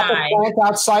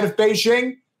outside of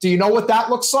Beijing? Do you know what that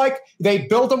looks like? They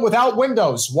build them without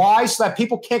windows. Why? So that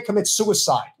people can't commit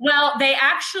suicide. Well,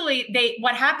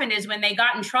 what happened is when they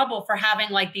got in trouble for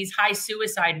having like these high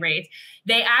suicide rates,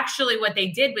 what they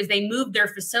did was they moved their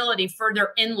facility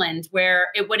further inland where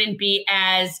it wouldn't be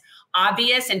as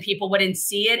obvious and people wouldn't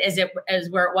see it as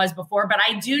where it was before. But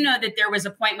I do know that there was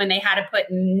a point when they had to put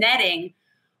netting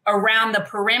around the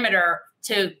perimeter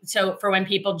for when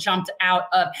people jumped out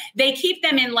of. They keep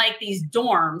them in like these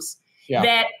dorms. Yeah.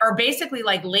 That are basically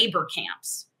like labor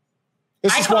camps.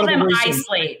 I call them eye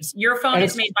slaves. Your phone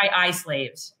is made by eye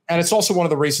slaves. And it's also one of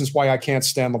the reasons why I can't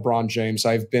stand LeBron James.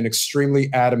 I've been extremely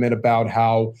adamant about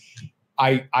how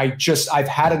I've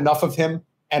had enough of him,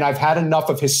 and I've had enough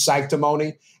of his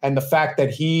sanctimony and the fact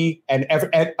that and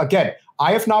again,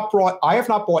 I have not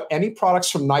bought any products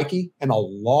from Nike in a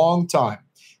long time.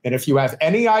 And if you have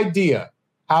any idea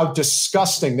how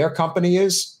disgusting their company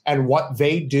is and what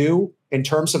they do in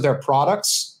terms of their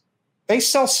products, they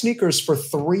sell sneakers for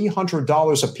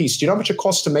 $300 a piece. Do you know how much it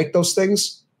costs to make those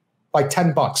things? Like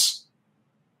 $10.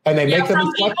 And they make them in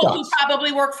from people who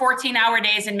probably work 14-hour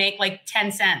days and make like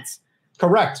 10 cents.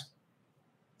 Correct.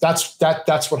 That's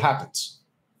what happens.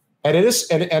 And it is,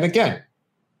 and again,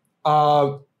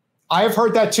 I have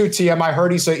heard that too, TM. I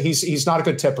heard he's not a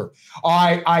good tipper.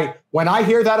 When I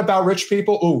hear that about rich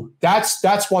people, ooh,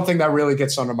 that's one thing that really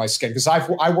gets under my skin, because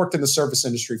I worked in the service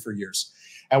industry for years.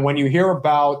 And when you hear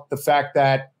about the fact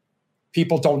that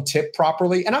people don't tip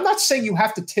properly, and I'm not saying you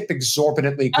have to tip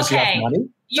exorbitantly because you have money.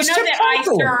 You know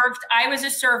that I was a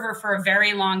server for a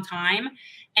very long time.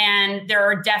 And there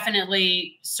are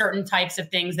definitely certain types of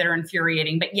things that are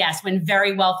infuriating. But yes, when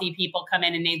very wealthy people come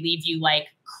in and they leave you like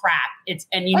crap, that's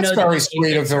very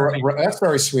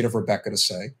sweet of Rebecca to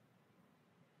say.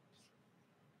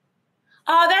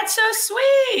 Oh, that's so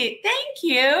sweet. Thank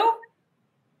you.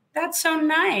 That's so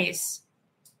nice.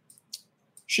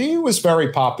 She was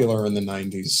very popular in the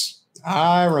 90s.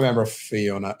 I remember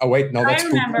Fiona. Oh, wait, no, that's I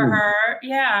remember Buttian. her.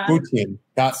 Yeah. Buttian,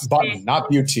 not Button, not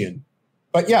Buttian.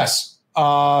 But yes.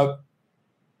 Well,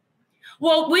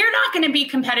 we're not going to be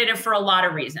competitive for a lot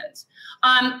of reasons.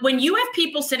 When you have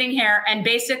people sitting here and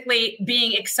basically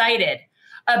being excited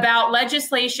about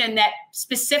legislation that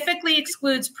specifically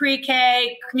excludes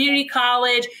pre-K, community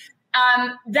college,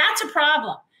 that's a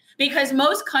problem. Because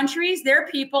most countries, their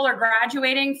people are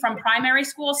graduating from primary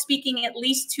school speaking at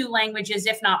least 2 languages,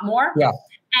 if not more. Yeah.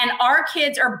 And our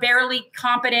kids are barely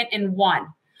competent in 1.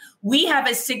 We have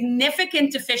a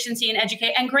significant deficiency in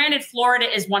education. And granted, Florida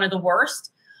is one of the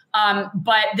worst.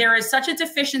 But there is such a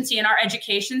deficiency in our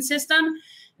education system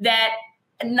that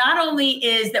not only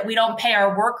is that we don't pay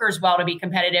our workers well to be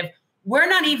competitive, we're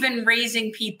not even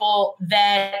raising people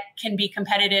that can be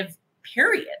competitive,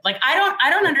 period. Like, I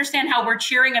don't understand how we're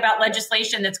cheering about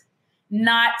legislation that's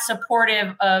not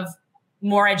supportive of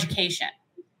more education.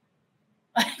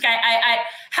 Like,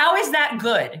 how is that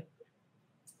good?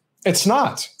 It's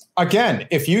not. Again,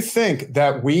 if you think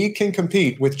that we can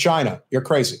compete with China, you're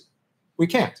crazy. We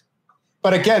can't.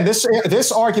 But again,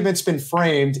 this argument's been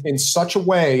framed in such a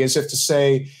way as if to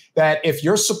say that if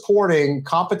you're supporting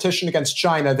competition against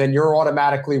China, then you're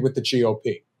automatically with the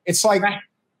GOP. It's like, right.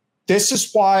 This is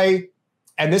why,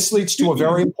 and this leads to a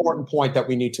very important point that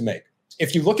we need to make.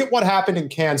 If you look at what happened in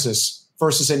Kansas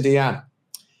versus Indiana,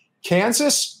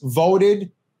 Kansas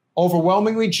voted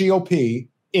overwhelmingly GOP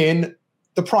in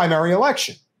the primary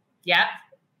election. Yeah.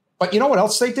 But you know what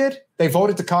else they did? They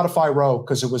voted to codify Roe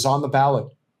because it was on the ballot,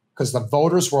 because the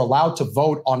voters were allowed to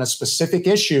vote on a specific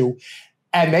issue.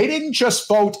 And they didn't just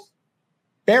vote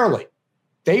barely.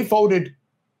 They voted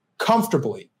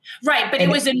comfortably. Right. But it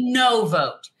was a no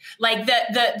vote. Like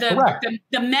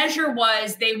the measure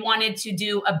was they wanted to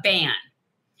do a ban.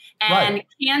 And right.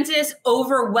 Kansas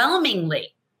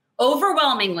overwhelmingly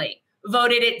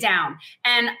voted it down.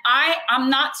 And I'm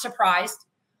not surprised,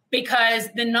 because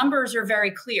the numbers are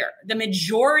very clear. The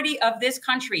majority of this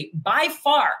country, by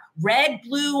far, red,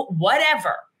 blue,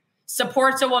 whatever,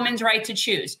 supports a woman's right to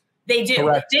choose. They do.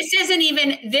 Correct. This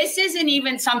isn't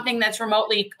even something that's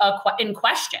remotely in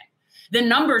question. The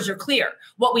numbers are clear.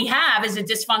 What we have is a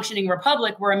dysfunctioning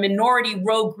republic where a minority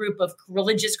rogue group of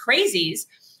religious crazies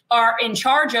are in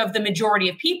charge of the majority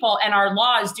of people, and our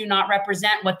laws do not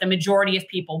represent what the majority of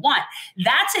people want.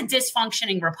 That's a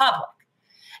dysfunctioning republic.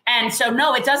 And so,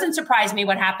 no, it doesn't surprise me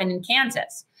what happened in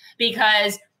Kansas,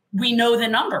 because we know the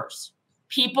numbers.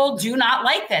 People do not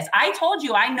like this. I told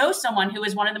you, I know someone who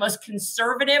is one of the most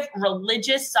conservative,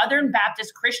 religious, Southern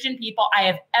Baptist Christian people I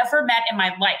have ever met in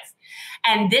my life.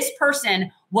 And this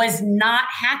person was not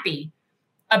happy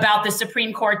about the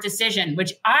Supreme Court decision,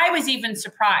 which I was even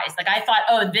surprised. Like, I thought,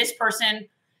 oh, this person,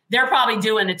 they're probably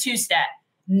doing a two-step.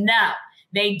 No,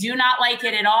 they do not like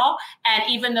it at all. And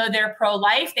even though they're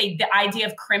pro-life, the idea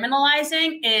of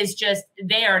criminalizing is just,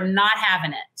 they are not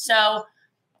having it. So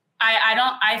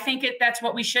I think that's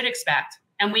what we should expect.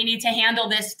 And we need to handle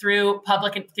this through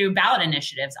ballot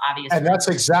initiatives, obviously. And that's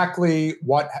exactly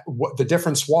what the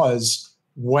difference was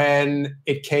when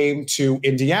it came to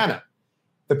Indiana.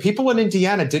 The people in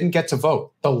Indiana didn't get to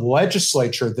vote. The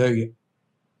legislature, the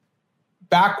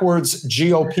backwards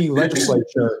GOP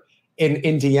legislature in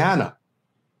Indiana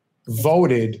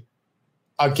voted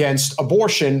against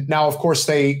abortion. Now, of course,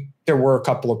 there were a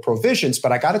couple of provisions,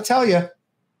 but I got to tell you,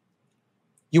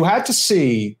 you had to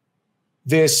see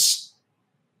this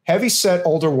heavyset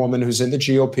older woman who's in the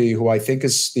GOP, who I think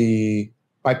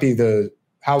might be the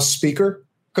House Speaker.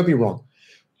 Could be wrong.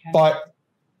 Okay. But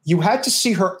you had to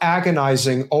see her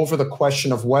agonizing over the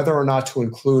question of whether or not to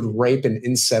include rape and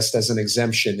incest as an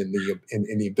exemption in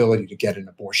the ability to get an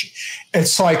abortion.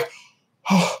 It's like,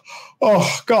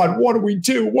 oh God, what do we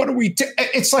do? What do we do?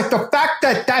 It's like the fact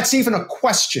that that's even a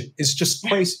question is just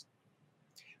crazy.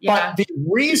 Yeah. But the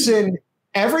reason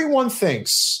everyone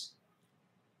thinks,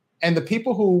 and the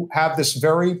people who have this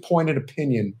very pointed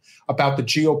opinion about the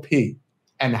GOP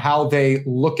and how they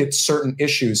look at certain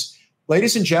issues,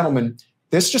 ladies and gentlemen,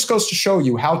 this just goes to show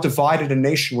you how divided a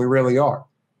nation we really are.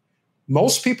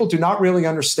 Most people do not really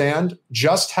understand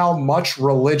just how much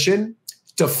religion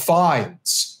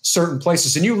defines certain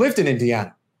places. And you lived in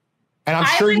Indiana. And I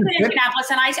lived in Indianapolis,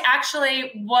 and I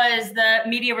actually was the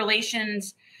media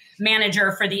relations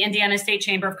manager for the Indiana State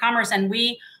Chamber of Commerce. And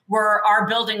our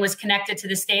building was connected to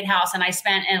the State House. And I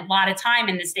spent a lot of time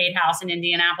in the State House in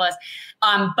Indianapolis.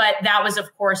 But that was,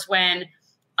 of course, when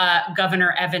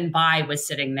Governor Evan Bayh was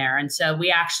sitting there. And so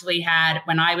we actually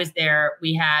when I was there,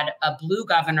 we had a blue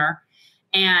governor,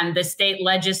 and the state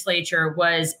legislature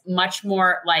was much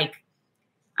more like,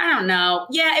 I don't know.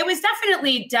 Yeah, it was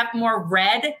definitely more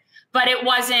red, but it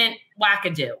wasn't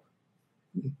wackadoo.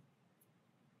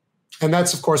 And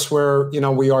that's, of course, where,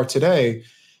 we are today.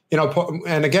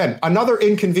 And again, another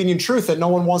inconvenient truth that no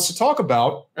one wants to talk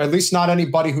about, or at least not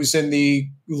anybody who's in the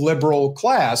liberal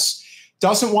class,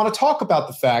 doesn't want to talk about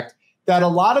the fact that a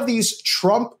lot of these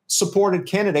Trump-supported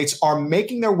candidates are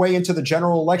making their way into the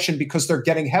general election because they're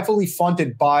getting heavily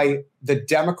funded by the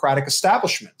Democratic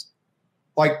establishment.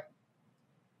 Like,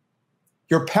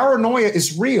 your paranoia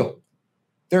is real.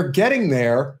 They're getting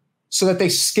there so that they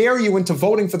scare you into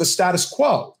voting for the status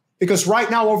quo. Because right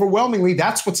now, overwhelmingly,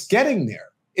 that's what's getting there.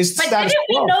 Is the status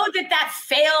quo. But didn't we know that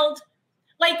failed?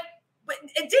 Like,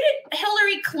 didn't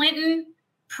Hillary Clinton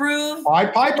prove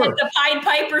Pied Piper. That the Pied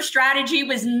Piper strategy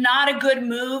was not a good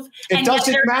move? It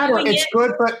doesn't matter. It's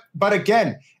good, but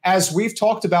again, as we've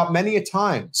talked about many a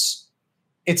times,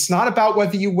 it's not about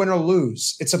whether you win or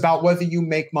lose. It's about whether you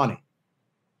make money.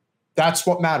 That's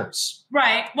what matters.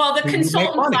 Right. Well, the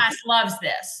consultant class loves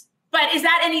this. But is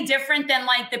that any different than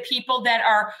like the people that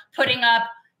are putting up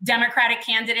Democratic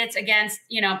candidates against,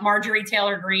 Marjorie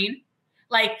Taylor Greene?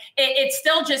 Like, it's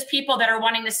still just people that are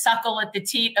wanting to suckle at the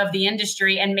teat of the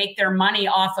industry and make their money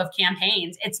off of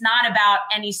campaigns. It's not about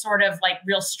any sort of like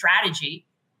real strategy.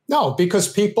 No,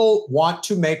 because people want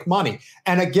to make money.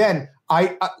 And again,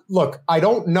 I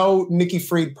don't know Nikki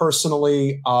Fried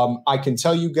personally. I can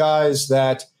tell you guys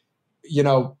that,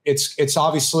 it's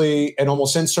obviously an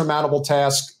almost insurmountable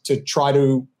task to try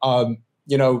to,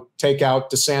 take out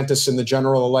DeSantis in the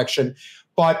general election.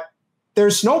 But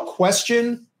there's no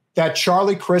question that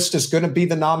Charlie Crist is going to be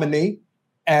the nominee,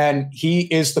 and he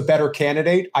is the better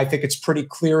candidate. I think it's pretty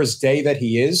clear as day that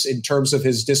he is, in terms of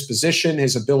his disposition,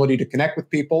 his ability to connect with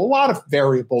people, a lot of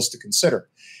variables to consider.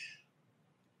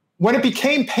 When it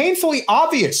became painfully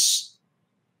obvious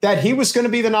that he was going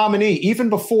to be the nominee, even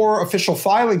before official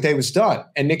filing day was done,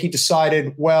 and Nikki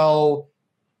decided, well,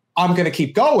 I'm going to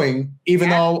keep going, even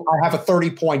though I have a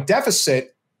 30-point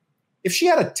deficit. If she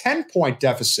had a 10-point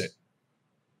deficit,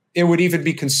 it would even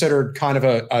be considered kind of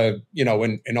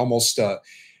an almost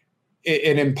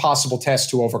an impossible task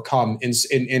to overcome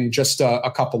in just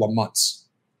a couple of months.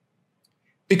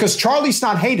 Because Charlie's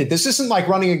not hated. This isn't like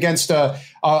running against a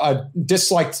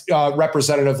disliked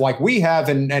representative like we have,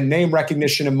 and name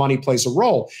recognition and money plays a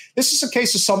role. This is a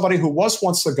case of somebody who was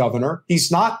once the governor.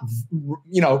 He's not,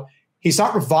 he's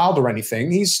not reviled or anything.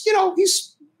 He's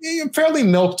fairly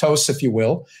milquetoast, if you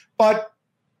will, but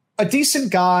a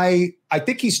decent guy. I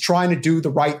think he's trying to do the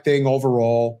right thing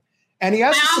overall. And he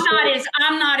has.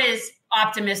 I'm not as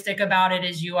optimistic about it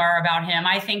as you are about him.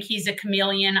 I think he's a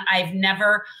chameleon.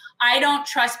 I don't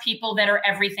trust people that are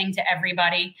everything to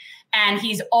everybody. And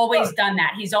he's always done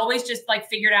that. He's always just like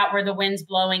figured out where the wind's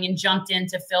blowing and jumped in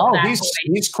to fill that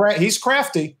void. He's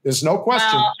crafty. There's no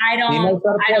question. Well, he knows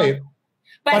how to play it.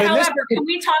 But however, can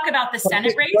we talk about the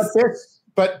Senate race?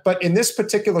 But in this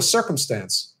particular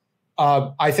circumstance,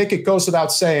 I think it goes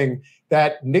without saying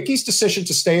that Nikki's decision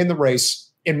to stay in the race,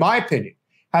 in my opinion,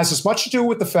 has as much to do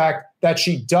with the fact that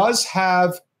she does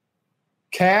have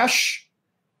cash.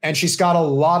 And she's got a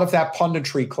lot of that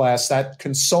punditry class, that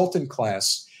consultant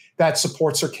class that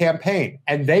supports her campaign.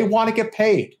 And they want to get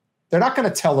paid. They're not going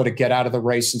to tell her to get out of the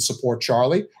race and support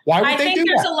Charlie. Why would they do that? I think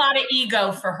there's a lot of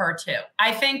ego for her, too.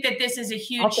 I think that this is a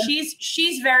huge,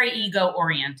 she's very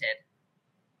ego-oriented.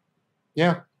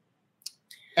 Yeah.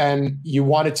 And you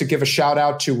wanted to give a shout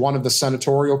out to one of the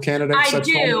senatorial candidates? I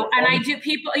do.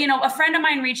 People, a friend of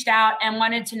mine reached out and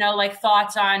wanted to know like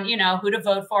thoughts on, who to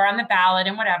vote for on the ballot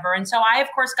and whatever. And so I, of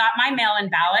course, got my mail-in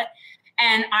ballot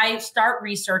and I start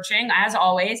researching as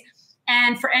always.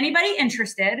 And for anybody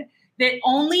interested, the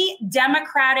only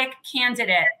Democratic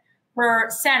candidate for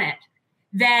Senate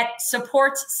that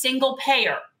supports single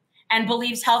payer and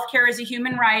believes healthcare is a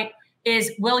human right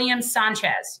is William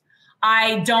Sanchez.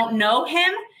 I don't know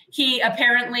him. He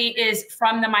apparently is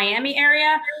from the Miami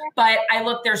area, but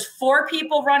there's 4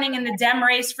 people running in the Dem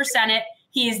race for Senate.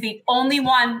 He is the only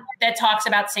one that talks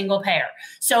about single payer.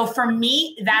 So for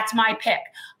me, that's my pick.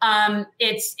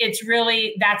 It's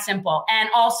really that simple. And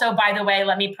also, by the way,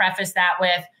 let me preface that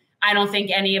with, I don't think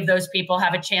any of those people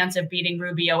have a chance of beating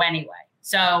Rubio anyway.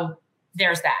 So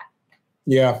there's that.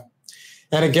 Yeah.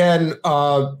 And again,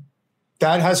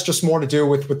 that has just more to do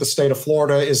with the state of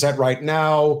Florida, is that right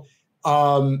now,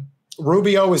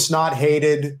 Rubio is not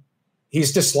hated.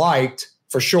 He's disliked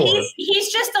for sure.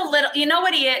 He's just a little, you know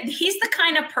what he is? He's the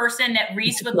kind of person that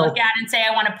Reese would look at and say,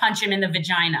 I want to punch him in the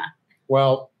vagina.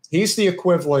 Well, he's the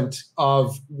equivalent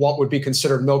of what would be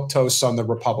considered milquetoast on the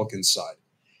Republican side.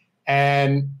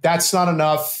 And that's not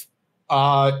enough.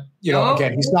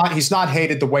 Again, he's not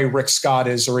hated the way Rick Scott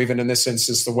is, or even in this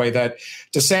instance, the way that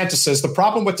DeSantis is. The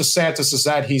problem with DeSantis is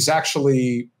that he's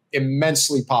actually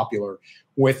immensely popular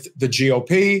with the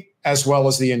GOP as well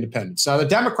as the independents. Now, the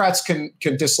Democrats can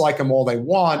dislike him all they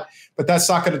want, but that's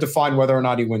not going to define whether or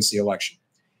not he wins the election.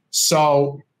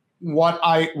 So what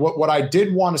I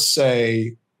did want to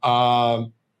say,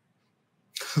 how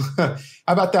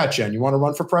about that, Jen? You want to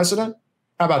run for president?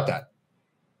 How about that?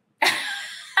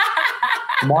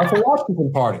 Martha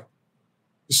Washington Party.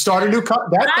 Start a new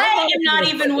I am not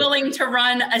even willing to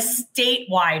run a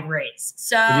statewide race.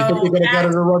 So you think you're going to get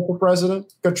her to run for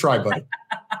president? Good try, buddy.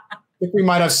 I think we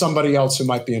might have somebody else who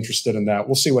might be interested in that.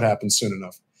 We'll see what happens soon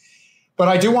enough. But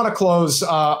I do want to close,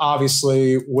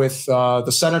 obviously, with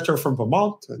the senator from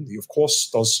Vermont, and he, of course,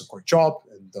 does a great job.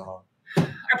 And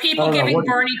are people giving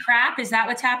Bernie crap? Is that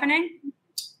what's happening?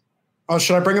 Oh,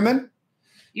 should I bring him in?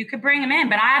 You could bring him in,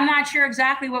 but I'm not sure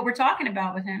exactly what we're talking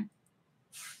about with him.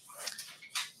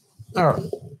 All right,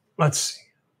 let's see.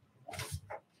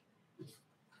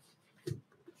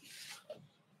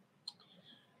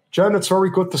 Jen, it's very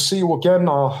good to see you again.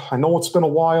 I know it's been a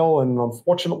while, and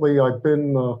unfortunately, I've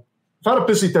had a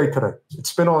busy day today.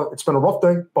 It's been a rough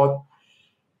day, but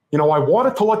I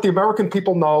wanted to let the American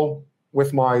people know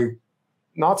with my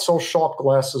not so sharp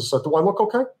glasses. Do I look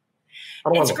okay?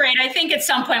 It's great. I think at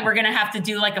some point we're going to have to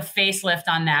do like a facelift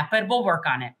on that, but we'll work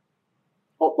on it.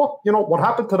 Well, look, what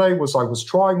happened today was I was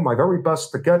trying my very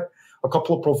best to get a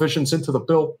couple of provisions into the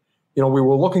bill. We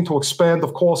were looking to expand,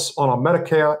 of course, on our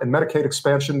Medicare and Medicaid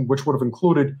expansion, which would have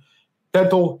included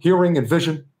dental, hearing, and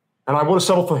vision. And I would have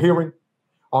settled for hearing.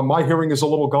 My hearing is a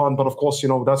little gone, but of course,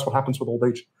 that's what happens with old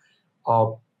age.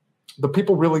 The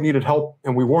people really needed help,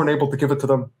 and we weren't able to give it to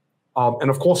them.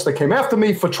 And of course, they came after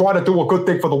me for trying to do a good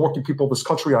thing for the working people of this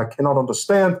country. I cannot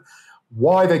understand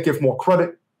why they give more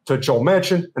credit to Joe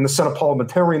Manchin and the Senate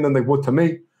parliamentarian than they would to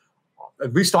me.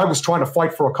 At least I was trying to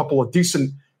fight for a couple of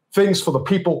decent things for the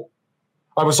people.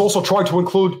 I was also trying to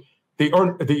include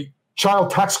the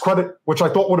child tax credit, which I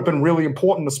thought would have been really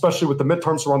important, especially with the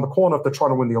midterms around the corner if they're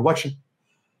trying to win the election.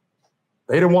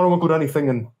 They didn't want to include anything,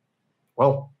 and,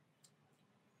 well,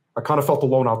 I kind of felt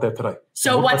alone out there today.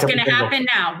 So what's going to happen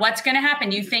now? What's going to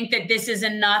happen? You think that this is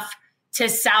enough to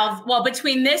well,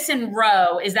 between this and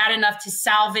Roe, is that enough to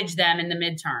salvage them in the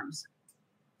midterms?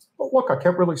 Well, look, I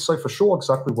can't really say for sure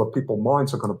exactly what people's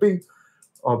minds are going to be.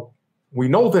 We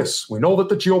know this. We know that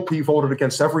the GOP voted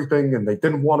against everything and they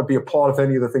didn't want to be a part of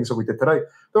any of the things that we did today.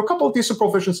 There are a couple of decent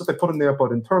provisions that they put in there,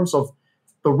 but in terms of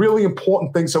the really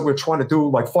important things that we're trying to do,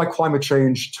 like fight climate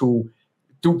change, to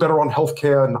do better on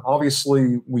healthcare, and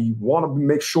obviously we want to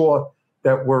make sure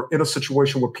that we're in a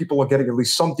situation where people are getting at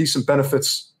least some decent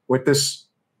benefits with this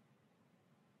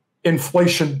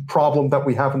inflation problem that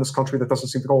we have in this country that doesn't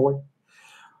seem to go away.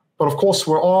 But of course,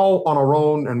 we're all on our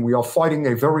own, and we are fighting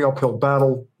a very uphill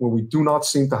battle where we do not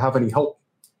seem to have any help.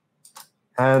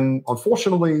 And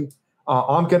unfortunately,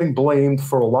 I'm getting blamed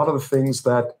for a lot of the things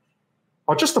that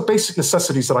are just the basic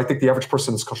necessities that I think the average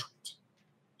person in this country needs.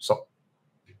 So.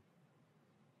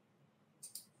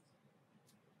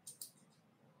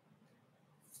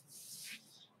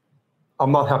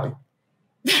 I'm not happy.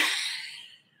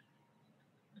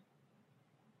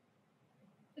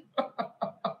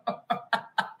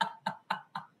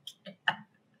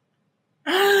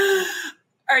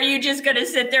 Are you just going to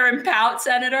sit there and pout,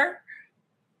 Senator?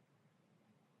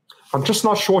 I'm just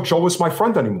not sure Joe is my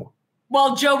friend anymore.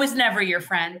 Well, Joe was never your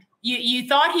friend. You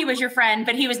thought he was your friend,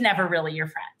 but he was never really your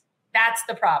friend. That's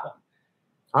the problem.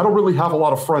 I don't really have a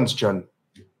lot of friends, Jen.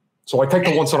 So I take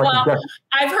the ones that I can get.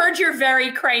 I've heard you're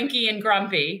very cranky and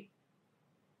grumpy.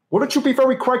 Wouldn't you be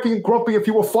very cranky and grumpy if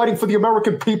you were fighting for the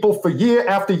American people for year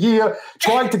after year,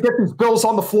 trying to get these bills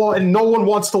on the floor, and no one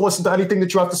wants to listen to anything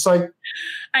that you have to say?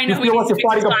 I know. You feel like you're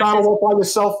fighting a battle all by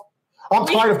yourself? I'm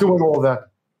tired of doing all of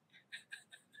that.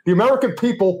 The American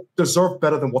people deserve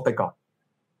better than what they got.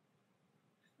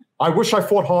 I wish I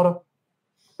fought harder.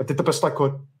 I did the best I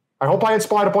could. I hope I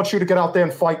inspired a bunch of you to get out there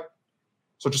and fight.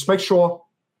 So just make sure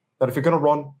that if you're going to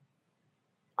run,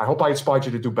 I hope I inspired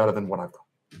you to do better than what I've done.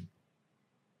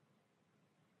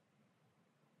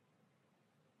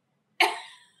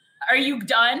 Are you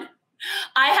done?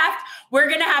 We're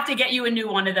going to have to get you a new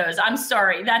one of those. I'm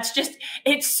sorry. That's just,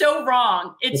 it's so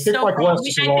wrong. It's so wrong.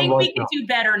 I think we can do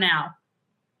better now.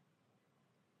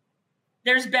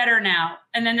 There's better now.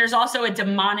 And then there's also a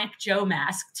demonic Joe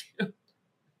mask too.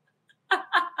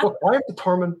 Look, I am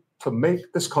determined to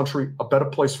make this country a better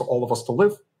place for all of us to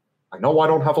live. I know I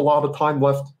don't have a lot of time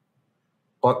left,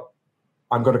 but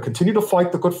I'm going to continue to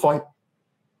fight the good fight.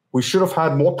 We should have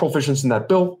had more provisions in that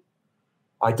bill.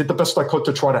 I did the best I could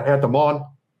to try to add them on.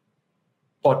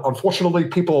 But unfortunately,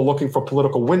 people are looking for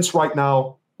political wins right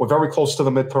now. We're very close to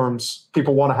the midterms.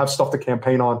 People want to have stuff to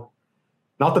campaign on.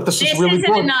 Not that this is really good. This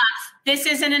isn't enough. This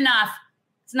isn't enough.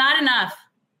 It's not enough.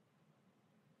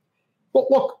 Well,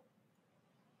 look,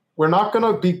 we're not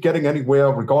going to be getting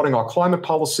anywhere regarding our climate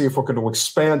policy if we're going to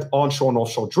expand onshore and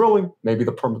offshore drilling. Maybe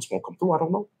the permits won't come through. I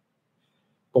don't know.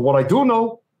 But what I do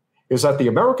know is that the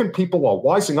American people are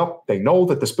wising up. They know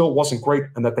that this bill wasn't great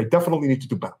and that they definitely need to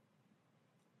do better.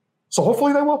 So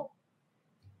hopefully they will.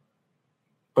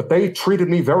 But they treated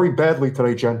me very badly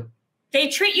today, Jen. They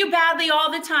treat you badly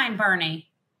all the time, Bernie.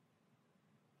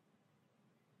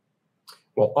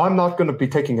 Well, I'm not going to be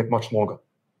taking it much longer.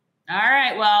 All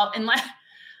right. Well, unless,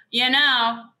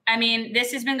 I mean,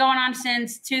 this has been going on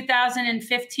since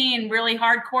 2015, really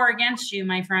hardcore against you,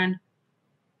 my friend.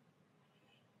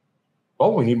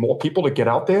 Well, we need more people to get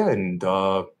out there and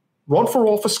run for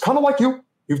office, kind of like you.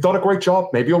 You've done a great job.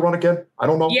 Maybe you'll run again. I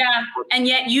don't know. Yeah, and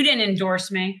yet you didn't endorse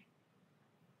me.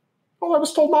 Well, I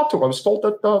was told not to. I was told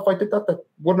that if I did that, that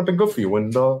wouldn't have been good for you.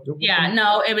 And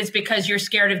no, it was because you're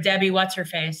scared of Debbie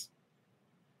What's-Her-Face.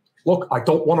 Look, I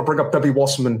don't want to bring up Debbie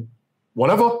Wasserman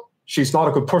whenever. She's not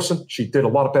a good person. She did a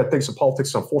lot of bad things in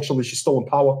politics. Unfortunately, she's still in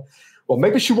power. Well,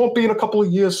 maybe she won't be in a couple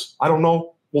of years. I don't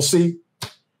know. We'll see.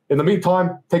 In the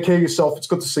meantime, take care of yourself. It's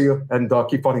good to see you, and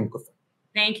keep fighting good.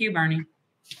 Thank you, Bernie.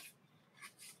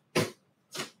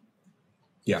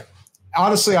 Yeah.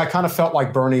 Honestly, I kind of felt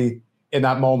like Bernie in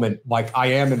that moment, like I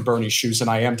am in Bernie's shoes and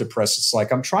I am depressed. It's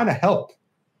like I'm trying to help.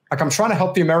 Like I'm trying to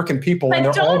help the American people. But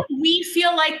and don't we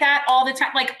feel like that all the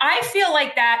time? Like I feel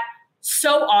like that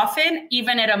so often,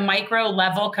 even at a micro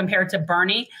level compared to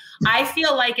Bernie. I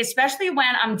feel like, especially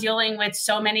when I'm dealing with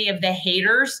so many of the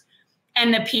haters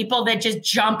and the people that just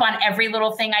jump on every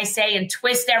little thing I say and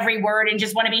twist every word and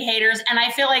just want to be haters. And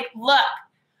I feel like, look,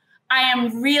 I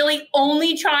am really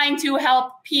only trying to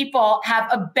help people have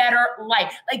a better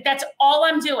life. Like that's all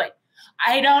I'm doing.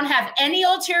 I don't have any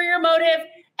ulterior motive.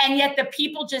 And yet the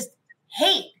people just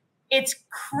hate. It's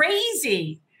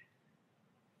crazy.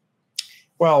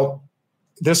 Well,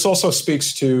 this also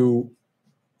speaks to,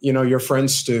 your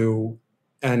friend Stu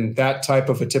and that type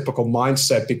of a typical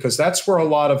mindset, because that's where a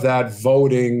lot of that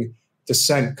voting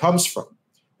dissent comes from,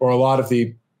 or a lot of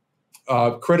the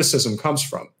criticism comes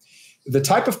from. The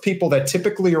type of people that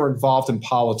typically are involved in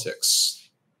politics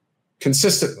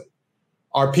consistently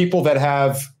are people that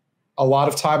have a lot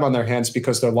of time on their hands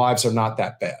because their lives are not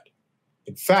that bad.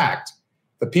 In fact,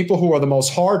 the people who are the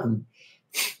most hardened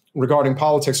regarding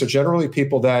politics are generally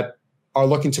people that are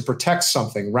looking to protect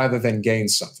something rather than gain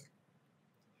something.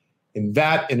 And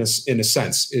that, in a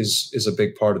sense, is a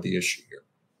big part of the issue here.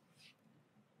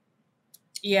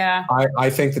 Yeah. I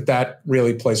think that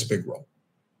really plays a big role.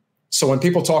 So when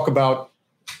people talk about,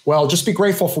 well, just be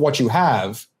grateful for what you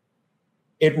have,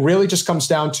 it really just comes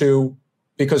down to,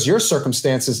 because your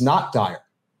circumstance is not dire.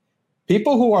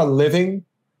 People who are living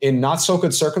in not so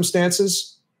good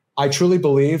circumstances, I truly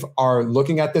believe, are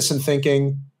looking at this and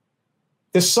thinking,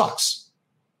 this sucks.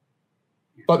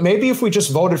 But maybe if we just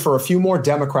voted for a few more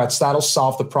Democrats, that'll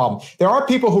solve the problem. There are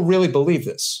people who really believe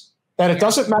this, that it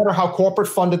doesn't matter how corporate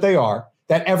funded they are,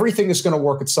 that everything is going to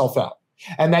work itself out,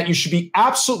 and that you should be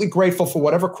absolutely grateful for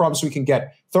whatever crumbs we can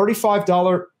get.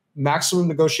 $35 maximum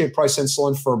negotiated price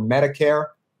insulin for Medicare.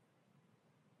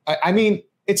 I mean,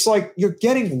 it's like you're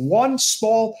getting one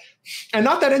small, and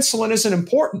not that insulin isn't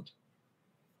important.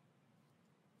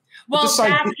 Well,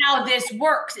 that's how this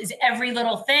works, is every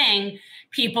little thing,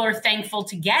 people are thankful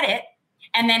to get it.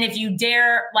 And then if you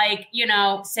dare,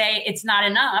 say it's not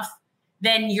enough,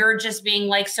 then you're just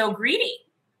being so greedy.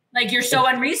 You're so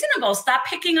unreasonable. Stop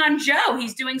picking on Joe.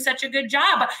 He's doing such a good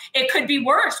job. It could be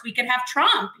worse. We could have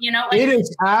Trump, It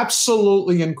is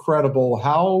absolutely incredible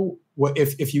how,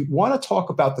 if you want to talk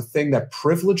about the thing that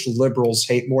privileged liberals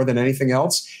hate more than anything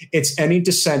else, it's any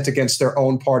dissent against their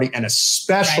own party, and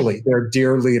especially their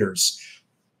dear leaders.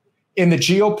 In the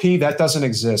GOP, that doesn't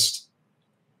exist.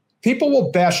 People will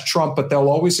bash Trump, but they'll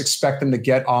always expect him to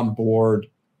get on board.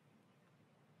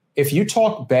 If you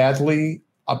talk badly,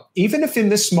 even if in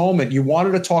this moment you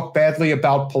wanted to talk badly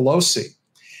about Pelosi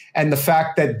and the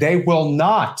fact that they will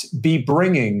not be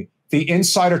bringing the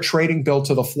insider trading bill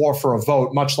to the floor for a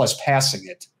vote, much less passing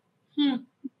it.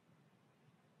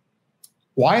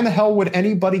 Why in the hell would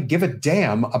anybody give a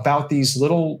damn about these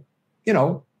little, these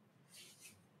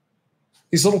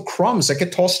little crumbs that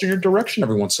get tossed in your direction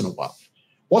every once in a while?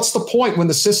 What's the point when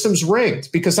the system's rigged?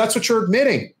 Because that's what you're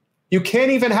admitting. You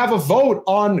can't even have a vote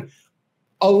on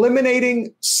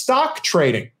eliminating stock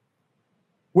trading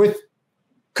with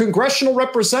congressional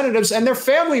representatives and their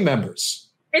family members.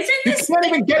 Isn't this? You can't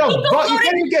even get a vote. You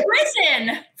can't even get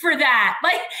prison for that.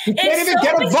 You can't even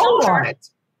get a vote on it.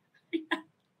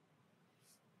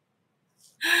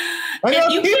 And there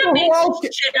are people who are okay.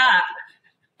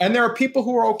 And there are people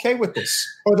who are okay with this,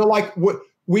 or they're like,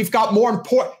 we've got more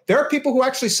important. There are people who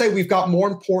actually say we've got more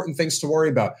important things to worry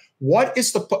about. What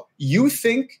is you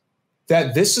think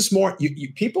that this is more,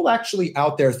 people actually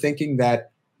out there thinking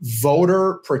that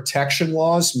voter protection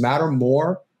laws matter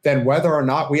more than whether or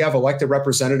not we have elected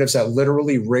representatives that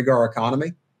literally rig our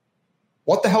economy?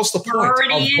 What the hell's the point? You're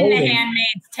already in The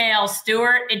Handmaid's Tale,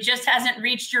 Stuart. It just hasn't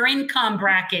reached your income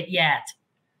bracket yet.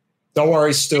 Don't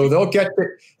worry, Stu. They'll get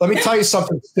there. Let me tell you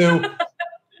something, Stu.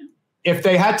 If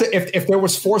they had to, if there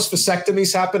was forced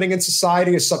vasectomies happening in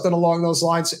society or something along those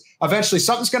lines, eventually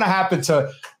something's going to happen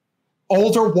to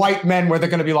older white men where they're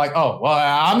going to be like, oh, well,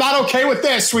 I'm not okay with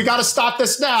this. We got to stop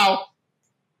this now.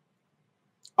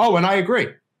 Oh, and I agree.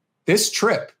 This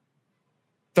trip,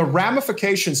 the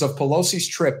ramifications of Pelosi's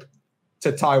trip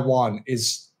to Taiwan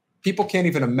is, people can't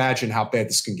even imagine how bad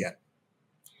this can get.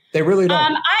 They really don't. I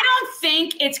don't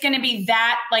think it's going to be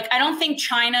that, I don't think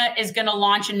China is going to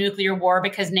launch a nuclear war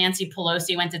because Nancy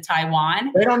Pelosi went to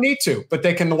Taiwan. They don't need to, but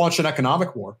they can launch an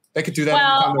economic war. They could do that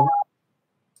anytime they want.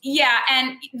 Yeah,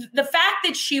 and the fact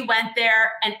that she went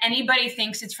there and anybody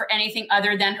thinks it's for anything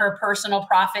other than her personal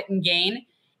profit and gain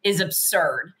is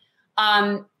absurd.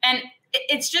 And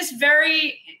it's just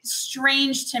very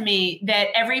strange to me that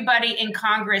everybody in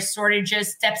Congress sort of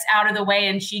just steps out of the way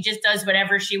and she just does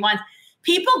whatever she wants.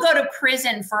 People go to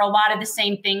prison for a lot of the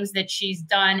same things that she's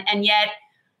done, and yet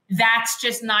that's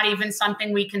just not even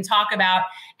something we can talk about.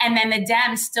 And then the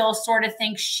Dems still sort of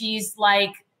think she's like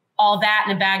all that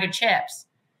in a bag of chips.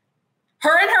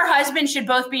 Her and her husband should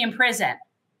both be in prison.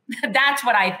 That's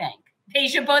what I think. They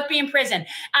should both be in prison.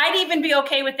 I'd even be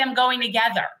okay with them going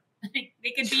together.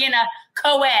 They could be in a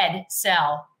co-ed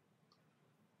cell.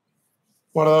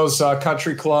 One of those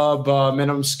country club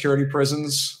minimum security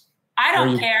prisons. I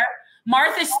don't care.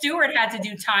 Martha Stewart had to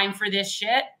do time for this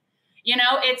shit.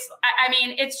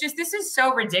 It's just, this is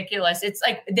so ridiculous. It's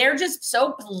like, they're just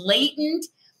so blatant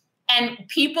And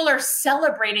people are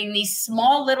celebrating these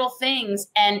small little things.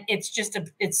 And it's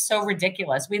so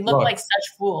ridiculous. We look like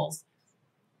such fools.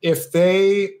 If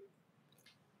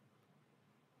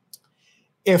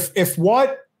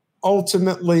what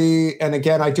ultimately, and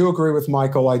again, I do agree with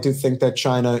Michael, I do think that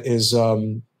China is,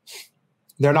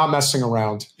 they're not messing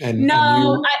around. I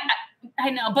know,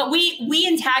 but we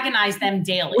antagonize them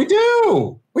daily. We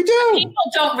do. People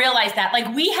don't realize that.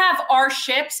 Like, we have our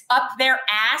ships up their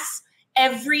ass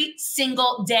every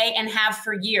single day and have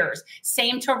for years.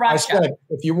 Same to Russia. I said,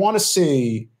 if you want to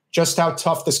see just how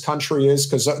tough this country is,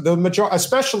 because the majority,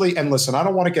 especially, and listen, I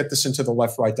don't want to get this into the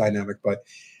left-right dynamic, but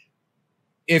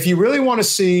if you really want to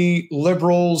see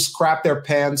liberals crap their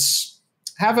pants,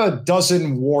 have a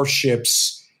dozen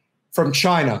warships from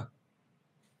China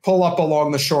pull up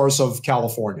along the shores of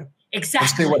California.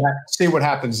 Exactly. And see what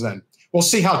happens then. We'll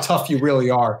see how tough you really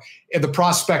are in the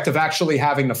prospect of actually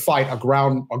having to fight a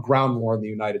ground war in the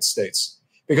United States.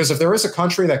 Because if there is a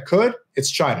country that could, it's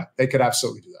China. They could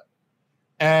absolutely do that.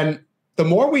 And the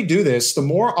more we do this, the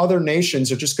more other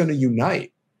nations are just going to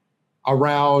unite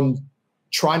around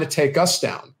trying to take us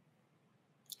down.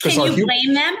 Can you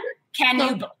blame them?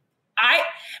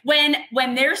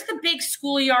 When there's the big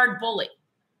schoolyard bully,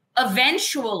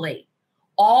 eventually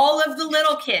all of the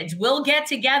little kids will get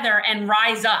together and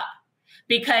rise up,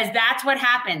 because that's what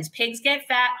happens. Pigs get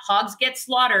fat, hogs get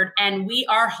slaughtered, and we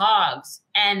are hogs.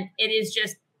 And it is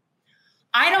just,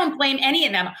 I don't blame any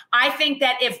of them. I think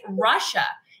that if Russia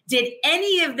did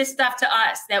any of the stuff to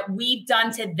us that we've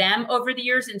done to them over the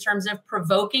years in terms of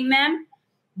provoking them,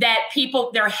 that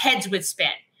their heads would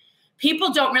spin.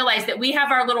 People don't realize that we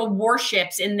have our little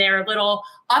warships in their little,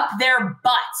 up their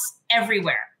butts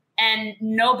everywhere. And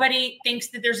nobody thinks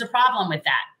that there's a problem with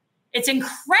that. It's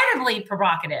incredibly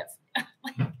provocative.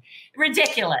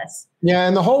 Ridiculous. Yeah,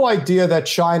 and the whole idea that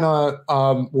China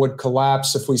would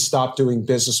collapse if we stopped doing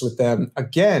business with them,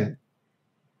 again,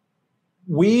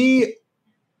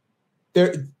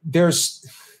 there's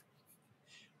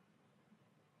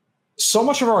so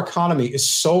much of our economy is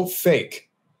so fake.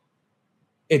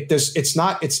 It's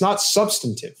not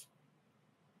substantive.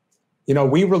 You know,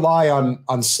 we rely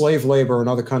on slave labor in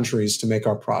other countries to make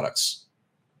our products.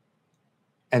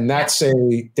 And that's a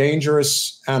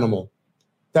dangerous animal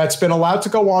that's been allowed to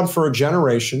go on for a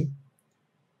generation,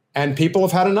 and people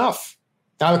have had enough.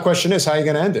 Now the question is, how are you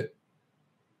going to end it?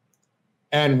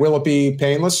 And will it be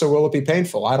painless or will it be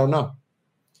painful? I don't know.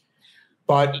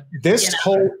 But this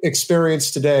whole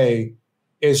experience today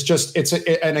is just,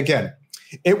 and again,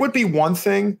 it would be one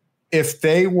thing if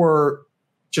they were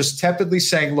just tepidly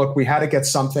saying, look, we had to get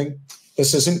something.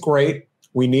 This isn't great.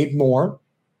 We need more.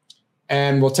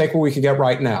 And we'll take what we can get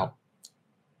right now.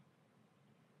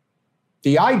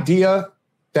 The idea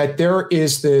that there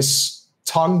is this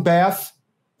tongue bath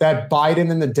that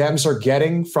Biden and the Dems are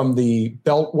getting from the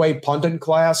Beltway pundit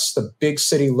class, the big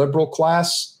city liberal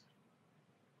class,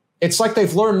 it's like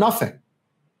they've learned nothing.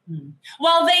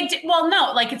 Well,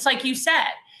 no, like it's like you said,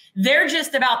 they're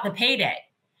just about the payday.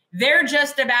 They're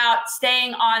just about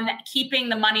staying on, keeping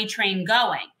the money train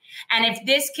going. And if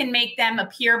this can make them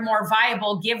appear more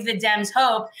viable, give the Dems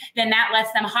hope, then that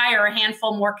lets them hire a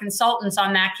handful more consultants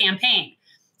on that campaign.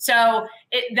 So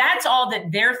that's all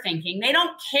that they're thinking. They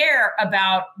don't care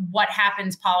about what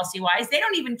happens policy-wise. They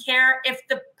don't even care if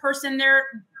the person they're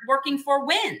working for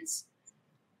wins.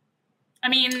 I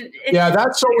mean,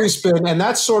 that's always been, and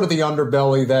that's sort of the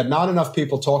underbelly that not enough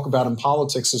people talk about in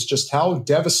politics, is just how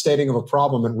devastating of a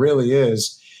problem it really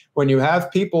is when you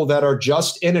have people that are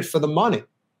just in it for the money.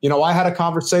 You know, I had a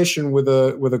conversation with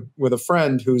a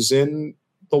friend who's in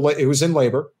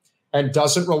labor and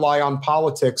doesn't rely on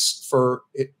politics for,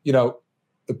 you know,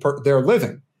 their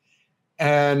living.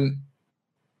 And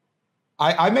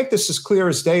I make this as clear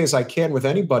as day as I can with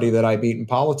anybody that I meet in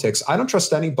politics. I don't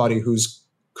trust anybody whose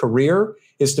career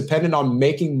is dependent on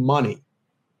making money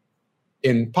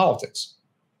in politics.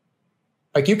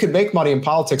 Like, you can make money in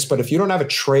politics, but if you don't have a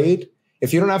trade,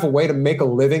 if you don't have a way to make a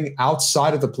living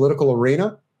outside of the political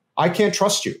arena, I can't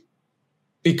trust you,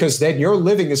 because then your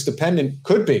living is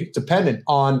could be dependent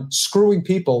on screwing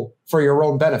people for your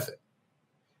own benefit.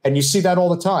 And you see that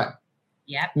all the time.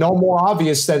 Yeah. No more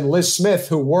obvious than Liz Smith,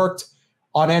 who worked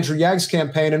on Andrew Yang's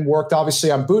campaign and worked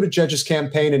obviously on Buttigieg's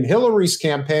campaign and Hillary's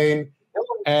campaign,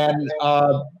 and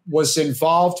was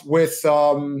involved with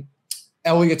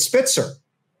Eliot Spitzer.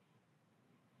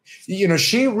 You know,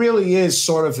 she really is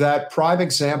sort of that prime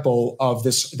example of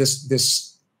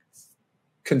this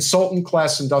consultant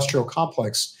class industrial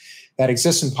complex that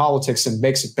exists in politics and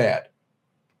makes it bad.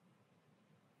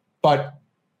 But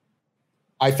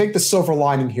I think the silver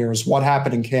lining here is what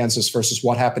happened in Kansas versus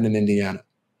what happened in Indiana.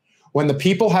 When the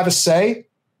people have a say,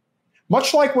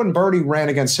 much like when Bernie ran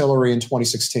against Hillary in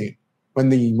 2016, when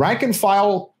the rank and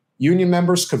file union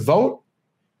members could vote,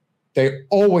 they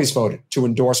always voted to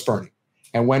endorse Bernie.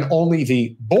 And when only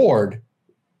the board,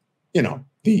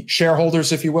 the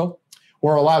shareholders, if you will,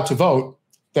 were allowed to vote,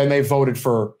 then they voted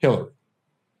for Hillary.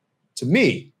 To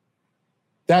me,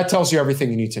 that tells you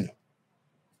everything you need to know.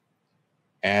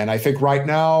 And I think right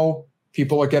now,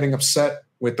 people are getting upset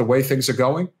with the way things are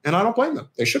going, and I don't blame them.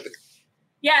 They should be.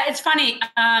 Yeah, it's funny.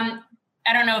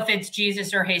 I don't know if it's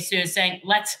Jesus or Jesus saying,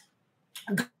 let's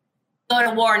go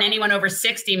to war, and anyone over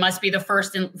 60 must be the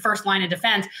first line of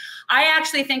defense. I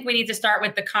actually think we need to start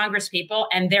with the Congress people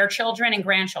and their children and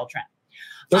grandchildren.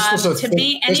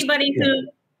 Anybody who,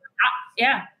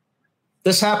 yeah.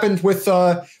 This happened with,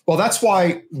 that's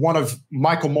why one of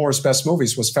Michael Moore's best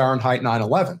movies was Fahrenheit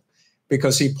 9/11,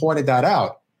 because he pointed that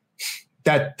out,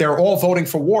 that they're all voting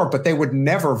for war, but they would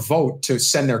never vote to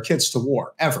send their kids to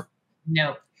war, ever.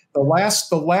 No. The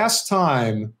last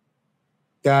time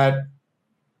that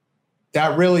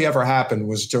really ever happened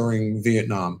was during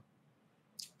Vietnam.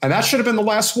 And that should have been the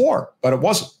last war, but it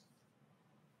wasn't.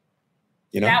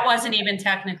 That wasn't even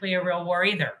technically a real war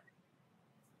either.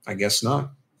 I guess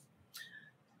not.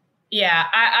 Yeah,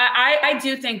 I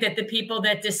do think that the people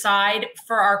that decide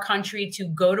for our country to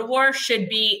go to war should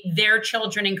be their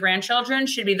children and grandchildren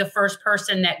should be the first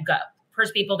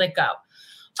people that go.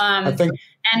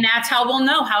 And that's how we'll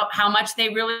know how much they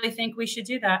really think we should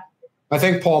do that. I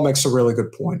think Paul makes a really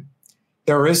good point.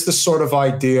 There is this sort of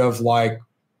idea of like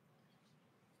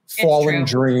fallen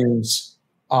dreams,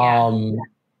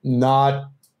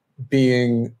 not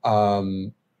being,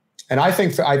 and I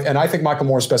think Michael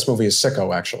Moore's best movie is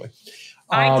Sicko, actually.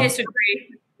 I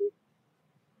disagree.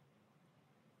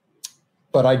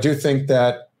 But I do think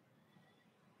that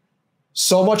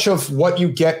so much of what you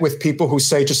get with people who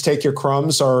say just take your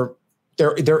crumbs are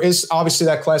there is obviously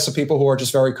that class of people who are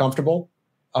just very comfortable.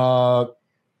 And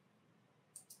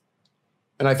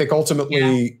I think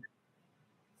ultimately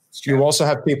you also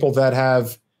have people that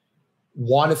have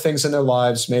wanted things in their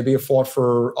lives, maybe have fought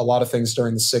for a lot of things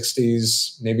during the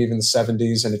 60s, maybe even the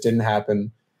 70s, and it didn't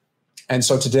happen. And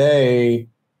so today,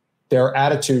 their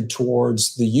attitude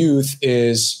towards the youth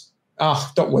is,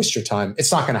 don't waste your time.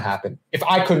 It's not going to happen. If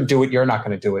I couldn't do it, you're not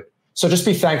going to do it. So just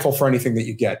be thankful for anything that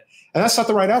you get. And that's not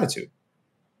the right attitude.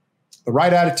 The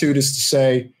right attitude is to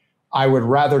say, I would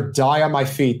rather die on my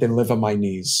feet than live on my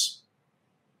knees,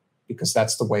 because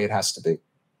that's the way it has to be.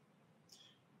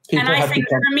 And I think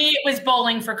for me, it was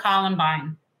Bowling for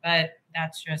Columbine, but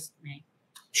that's just me.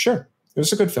 Sure. It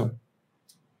was a good film.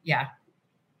 Yeah.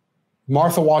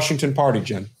 Martha Washington Party,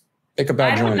 Jen. Think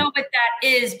about joining. I don't know what that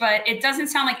is, but it doesn't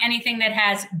sound like anything that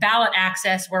has ballot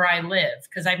access where I live,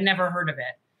 because I've never heard of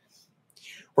it.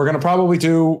 We're going to probably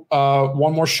do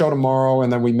one more show tomorrow,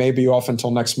 and then we may be off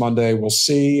until next Monday. We'll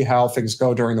see how things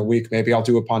go during the week. Maybe I'll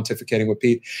do a pontificating with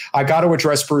Pete. I got to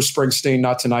address Bruce Springsteen,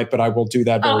 not tonight, but I will do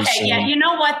that very soon. Yeah. You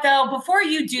know what, though? Before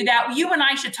you do that, you and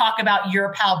I should talk about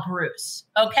your pal Bruce,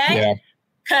 okay? Yeah.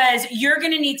 Because you're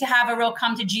going to need to have a real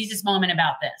come to Jesus moment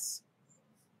about this.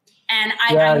 And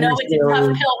I know it's a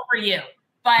tough pill for you,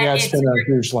 but it's been a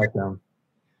huge letdown.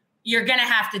 You're going to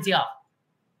have to deal.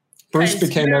 Bruce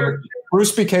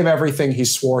became everything he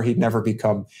swore he'd never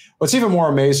become. What's even more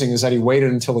amazing is that he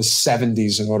waited until his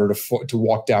 70s in order to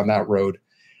walk down that road.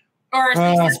 Or at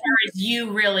least as far as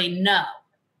you really know.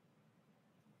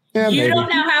 Yeah, you don't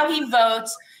know how he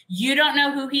votes. You don't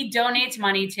know who he donates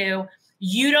money to.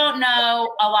 You don't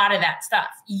know a lot of that stuff.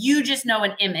 You just know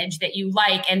an image that you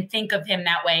like and think of him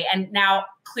that way. And now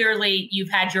clearly you've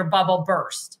had your bubble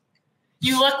burst.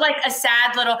 You look like a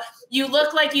sad you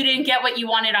look like you didn't get what you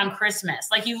wanted on Christmas.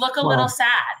 Like you look a little sad.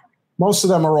 Most of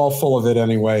them are all full of it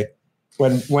anyway.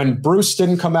 When Bruce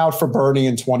didn't come out for Bernie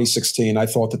in 2016, I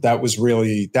thought that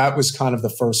was kind of the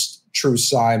first true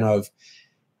sign of,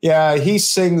 yeah, he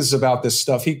sings about this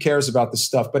stuff. He cares about this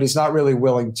stuff, but he's not really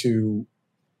willing to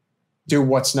do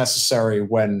what's necessary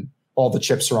when all the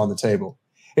chips are on the table.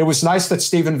 It was nice that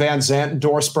Stephen Van Zandt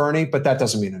endorsed Bernie, but that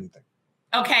doesn't mean anything.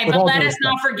 Okay, but let us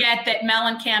not forget that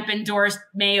Mellencamp endorsed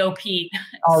Mayo Pete.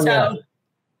 Oh, yeah.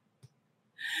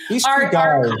 These our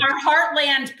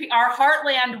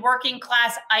heartland working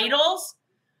class idols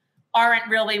aren't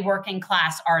really working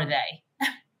class, are they?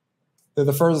 They're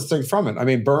the furthest thing from it. I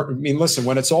mean, listen,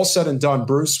 when it's all said and done,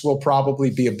 Bruce will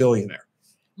probably be a billionaire.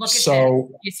 Look at that.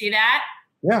 You see that?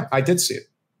 Yeah, I did see it.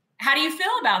 How do you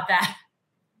feel about that?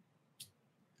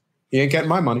 He ain't getting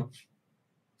my money.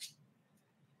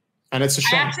 And it's a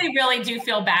shame. I actually really do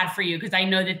feel bad for you because I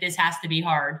know that this has to be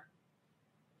hard.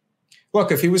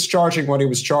 Look, if he was charging what he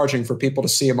was charging for people to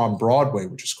see him on Broadway,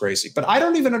 which is crazy, but I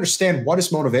don't even understand what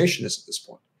his motivation is at this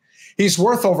point. He's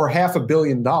worth over $500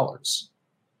 million.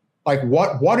 Like,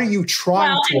 what are you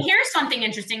trying to? And here's something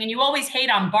interesting, and you always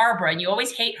hate on Barbara, and you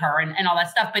always hate her and all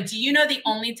that stuff, but do you know the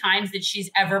only times that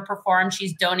she's ever performed,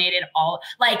 she's donated all,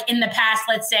 like in the past,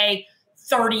 let's say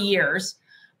 30 years,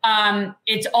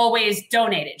 it's always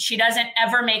donated. She doesn't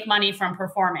ever make money from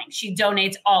performing. She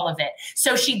donates all of it.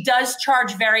 So she does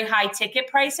charge very high ticket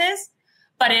prices,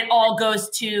 but it all goes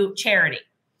to charity.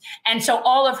 And so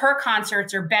all of her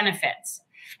concerts are benefits.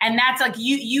 And that's like,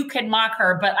 you can mock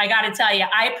her, but I got to tell you,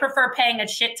 I prefer paying a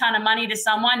shit ton of money to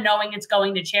someone knowing it's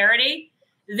going to charity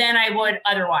than I would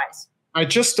otherwise. I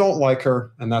just don't like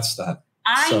her, and that's that.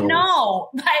 I know,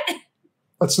 but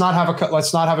let's not have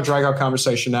a drag out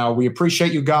conversation now. We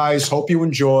appreciate you guys. Hope you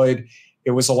enjoyed.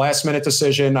 It was a last minute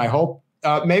decision. I hope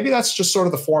maybe that's just sort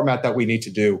of the format that we need to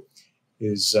do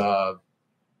is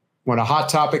when a hot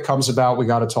topic comes about, we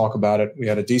got to talk about it. We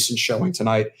had a decent showing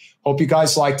tonight. Hope you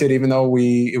guys liked it, even though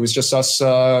it was just us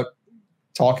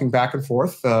talking back and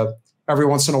forth. Every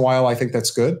once in a while, I think that's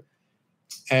good.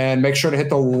 And make sure to hit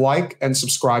the like and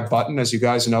subscribe button. As you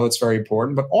guys know, it's very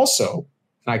important. But also,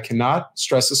 and I cannot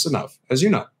stress this enough, as you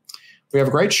know, we have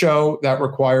a great show that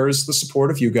requires the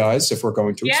support of you guys if we're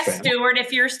going to expand. Yes, Stuart,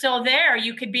 if you're still there,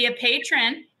 you could be a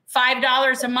patron.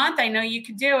 $5 a month. I know you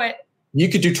could do it. You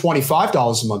could do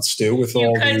 $25 a month, Stu.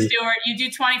 Stuart. You do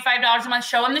 $25 a month.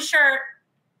 Show him the shirt.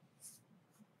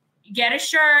 Get a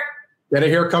shirt. Get a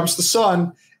Here Comes the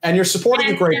Sun. And you're supporting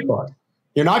a great fund.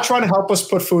 You're not trying to help us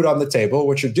put food on the table.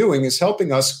 What you're doing is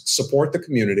helping us support the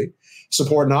community,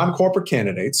 support non-corporate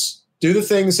candidates, do the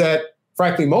things that,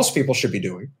 frankly, most people should be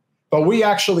doing. But we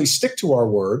actually stick to our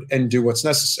word and do what's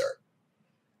necessary.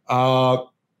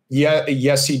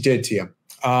 Yes, he did, TM.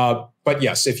 But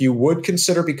yes, if you would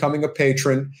consider becoming a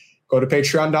patron, go to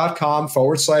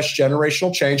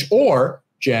patreon.com/generational change. Or,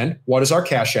 Jen, what is our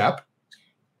Cash App?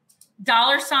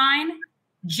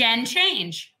 $Gen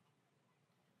Change.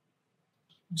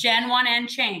 Gen 1N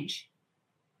Change.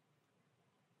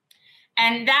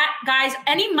 And that, guys,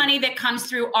 any money that comes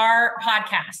through our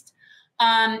podcast,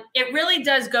 it really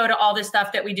does go to all the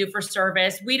stuff that we do for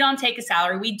service. We don't take a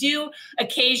salary. We do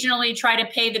occasionally try to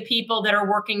pay the people that are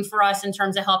working for us in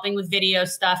terms of helping with video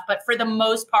stuff. But for the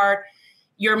most part,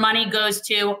 your money goes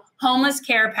to homeless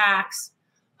care packs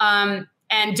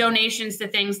and donations to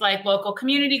things like local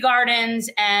community gardens.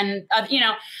 And,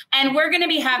 and we're going to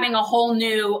be having a whole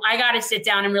new, I got to sit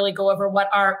down and really go over what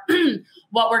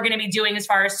we're going to be doing as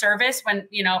far as service when,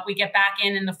 we get back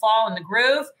in the fall in the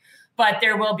groove. But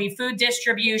there will be food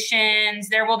distributions.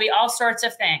 There will be all sorts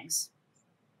of things.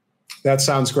 That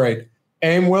sounds great.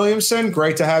 Aim Williamson,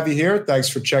 great to have you here. Thanks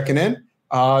for checking in.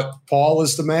 Paul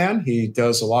is the man. He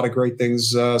does a lot of great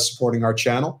things supporting our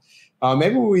channel.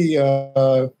 Maybe we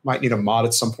might need a mod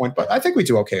at some point, but I think we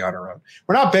do okay on our own.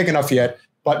 We're not big enough yet,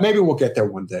 but maybe we'll get there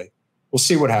one day. We'll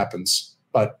see what happens.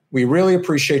 But we really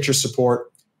appreciate your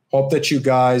support. Hope that you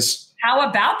guys... How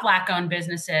about Black-owned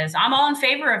businesses? I'm all in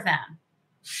favor of them.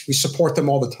 We support them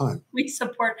all the time.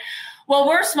 Well,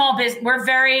 we're small business. We're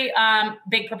very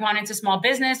big proponents of small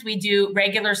business. We do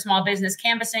regular small business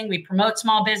canvassing. We promote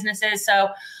small businesses. So,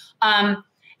 and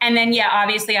then,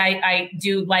 obviously I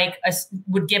do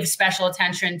would give special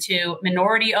attention to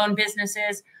minority owned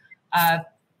businesses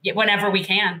whenever we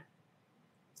can.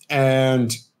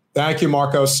 And thank you,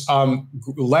 Marcos.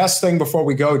 Last thing before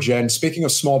we go, Jen, speaking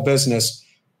of small business,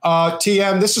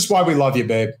 TM, this is why we love you,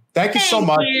 babe. Thank you so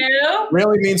much.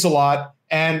 Really means a lot.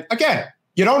 And again,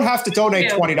 you don't have to donate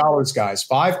 $20, guys.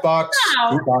 $5,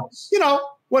 $2,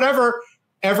 whatever.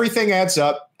 Everything adds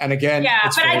up. And again, but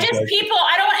I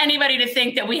don't want anybody to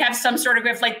think that we have some sort of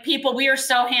grift. Like people, we are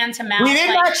so hand to mouth. We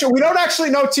don't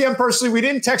actually know TM personally. We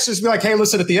didn't text us and be like, hey,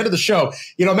 listen, at the end of the show,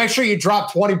 make sure you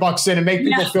drop $20 in and make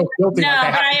people feel guilty. No,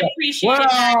 but I appreciate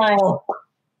it.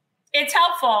 It's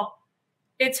helpful.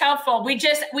 It's helpful. We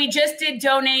just did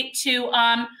donate to,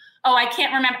 I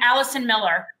can't remember, Allison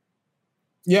Miller.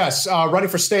 Yes, running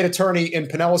for state attorney in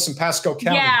Pinellas and Pasco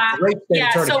County. Great state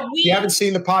attorney. So if you haven't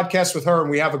seen the podcast with her,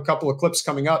 and we have a couple of clips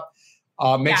coming up,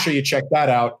 make sure you check that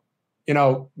out.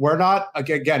 We're not,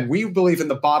 again, we believe in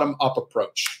the bottom-up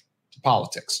approach to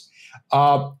politics.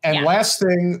 Last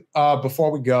thing before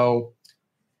we go,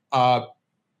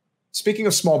 speaking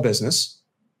of small business,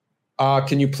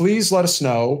 can you please let us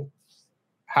know,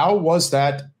 how was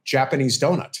that Japanese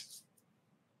donut?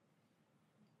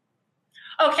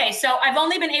 Okay, so I've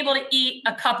only been able to eat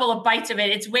a couple of bites of it.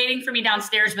 It's waiting for me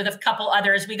downstairs with a couple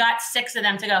others. We got 6 of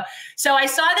them to go. So I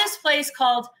saw this place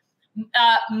called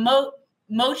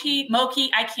mochi,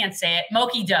 I can't say it,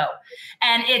 mochi dough.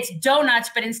 And it's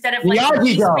donuts, but instead of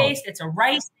Miyagi dough. paste, it's a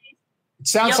rice. It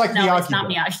sounds like no, Miyagi. It's not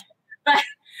Miyagi.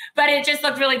 But it just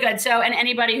looked really good. So, and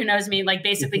anybody who knows me, like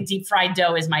basically deep fried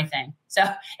dough is my thing. So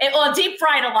deep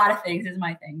fried a lot of things is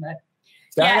my thing, but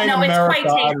that yeah, no, America, it's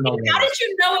quite tasty. How did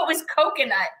you know it was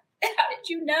coconut? How did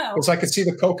you know? Because I could see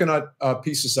the coconut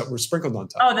pieces that were sprinkled on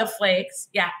top. Oh, the flakes.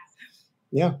 Yeah.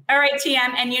 Yeah. All right,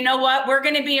 TM. And you know what? We're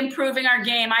going to be improving our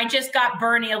game. I just got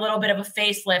Bernie a little bit of a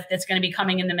facelift that's going to be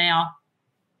coming in the mail.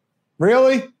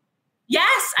 Really?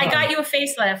 Yes, I got you a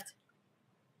facelift.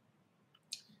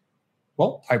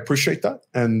 Well, I appreciate that.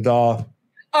 And the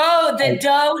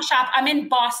dough shop. I'm in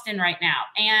Boston right now,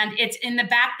 and it's in the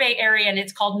Back Bay area, and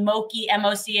it's called Mochi,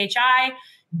 Mochi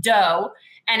dough.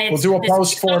 And it's we'll do a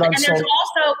post for it. And there's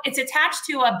also, it's attached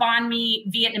to a banh mi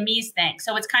Vietnamese thing.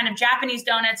 So it's kind of Japanese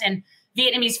donuts and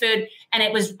Vietnamese food. And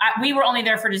we were only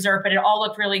there for dessert, but it all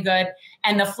looked really good.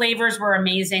 And the flavors were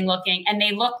amazing looking. And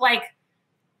they look like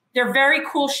they're very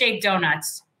cool shaped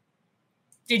donuts.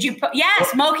 Did you put,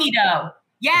 yes, Mochi dough.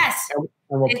 Yes. And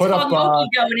we'll it's put called up Mochi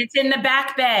dough, and it's in the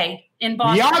Back Bay in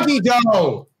Boston. Miyagi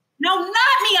dough. No, not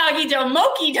Miyagi dough,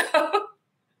 Mochi dough.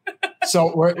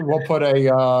 So we'll put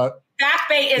a... Back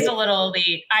Bay is a little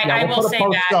elite. I will say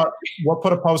that. We'll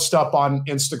put a post up on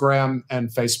Instagram and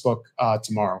Facebook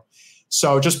tomorrow.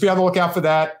 So just be on the lookout for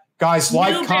that. Guys,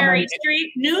 Newberry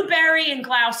Street, Newberry and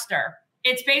Gloucester.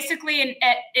 It's basically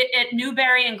at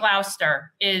Newberry and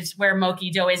Gloucester is where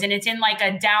Mochi dough is. And it's in like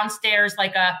a downstairs,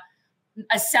 like a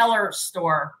cellar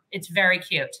store. It's very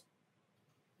cute.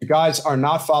 If you guys are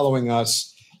not following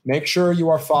us, make sure you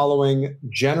are following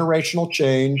Generational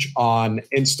Change on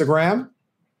Instagram,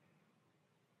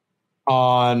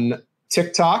 on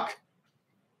TikTok.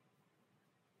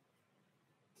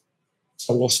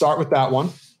 So we'll start with that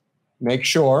one. Make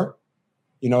sure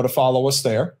you know to follow us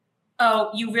there.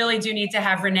 Oh, you really do need to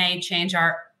have Renee change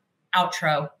our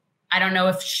outro. I don't know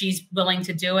if she's willing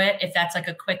to do it, if that's like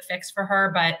a quick fix for her,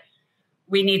 but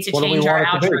we need to change our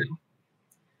outro.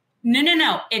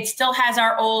 No. It still has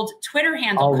our old Twitter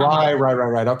handle. Oh,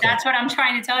 right. Okay. That's what I'm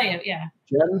trying to tell you. Yeah.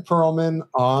 Jen Perlman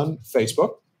on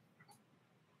Facebook.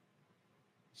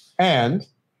 And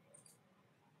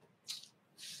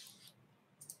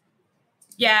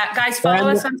yeah, guys,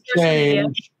 follow us on social media.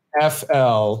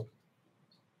 FL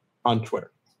on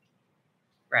Twitter.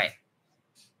 Right.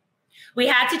 We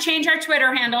had to change our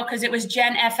Twitter handle because it was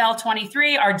Gen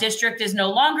FL23. Our district is no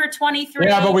longer 23.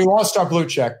 Yeah, but we lost our blue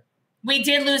check. We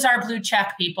did lose our blue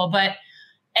check, people. But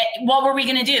what were we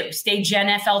going to do? Stay Gen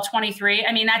FL23?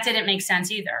 I mean, that didn't make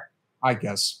sense either. I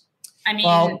guess. I mean,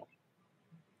 well,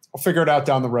 we'll figure it out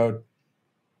down the road.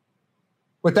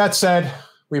 With that said,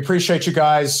 we appreciate you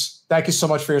guys. Thank you so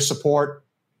much for your support.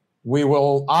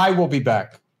 I will be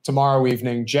back tomorrow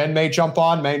evening. Jen may jump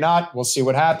on, may not. We'll see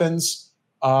what happens.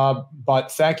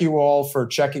 But thank you all for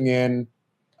checking in.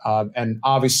 And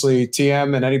obviously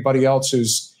TM and anybody else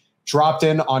who's dropped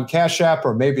in on Cash App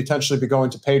or may potentially be going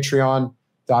to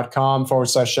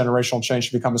patreon.com/generational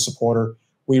change to become a supporter.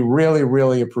 We really,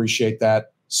 really appreciate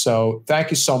that. So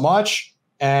thank you so much.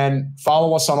 And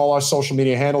follow us on all our social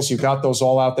media handles. You've got those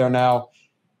all out there now.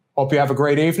 Hope you have a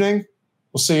great evening.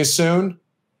 We'll see you soon.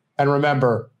 And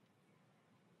remember,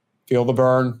 feel the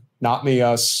burn, not me,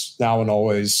 us, now and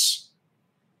always.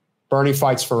 Bernie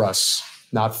fights for us,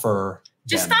 not for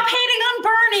Just them. Stop hating on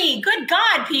Bernie. Good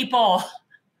God, people.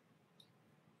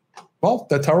 Well,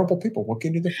 they're terrible people. What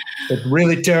can you do? They're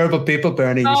really terrible people,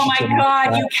 Bernie. Oh, my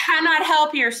God. You cannot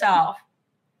help yourself.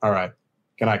 All right.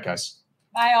 Good night, guys.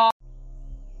 Bye, all.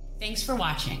 Thanks for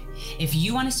watching. If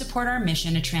you want to support our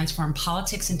mission to transform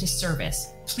politics into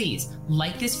service, please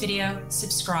like this video,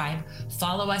 subscribe,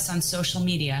 follow us on social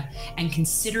media, and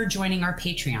consider joining our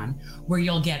Patreon, where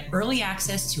you'll get early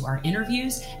access to our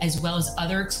interviews as well as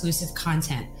other exclusive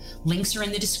content. Links are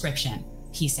in the description.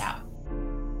 Peace out.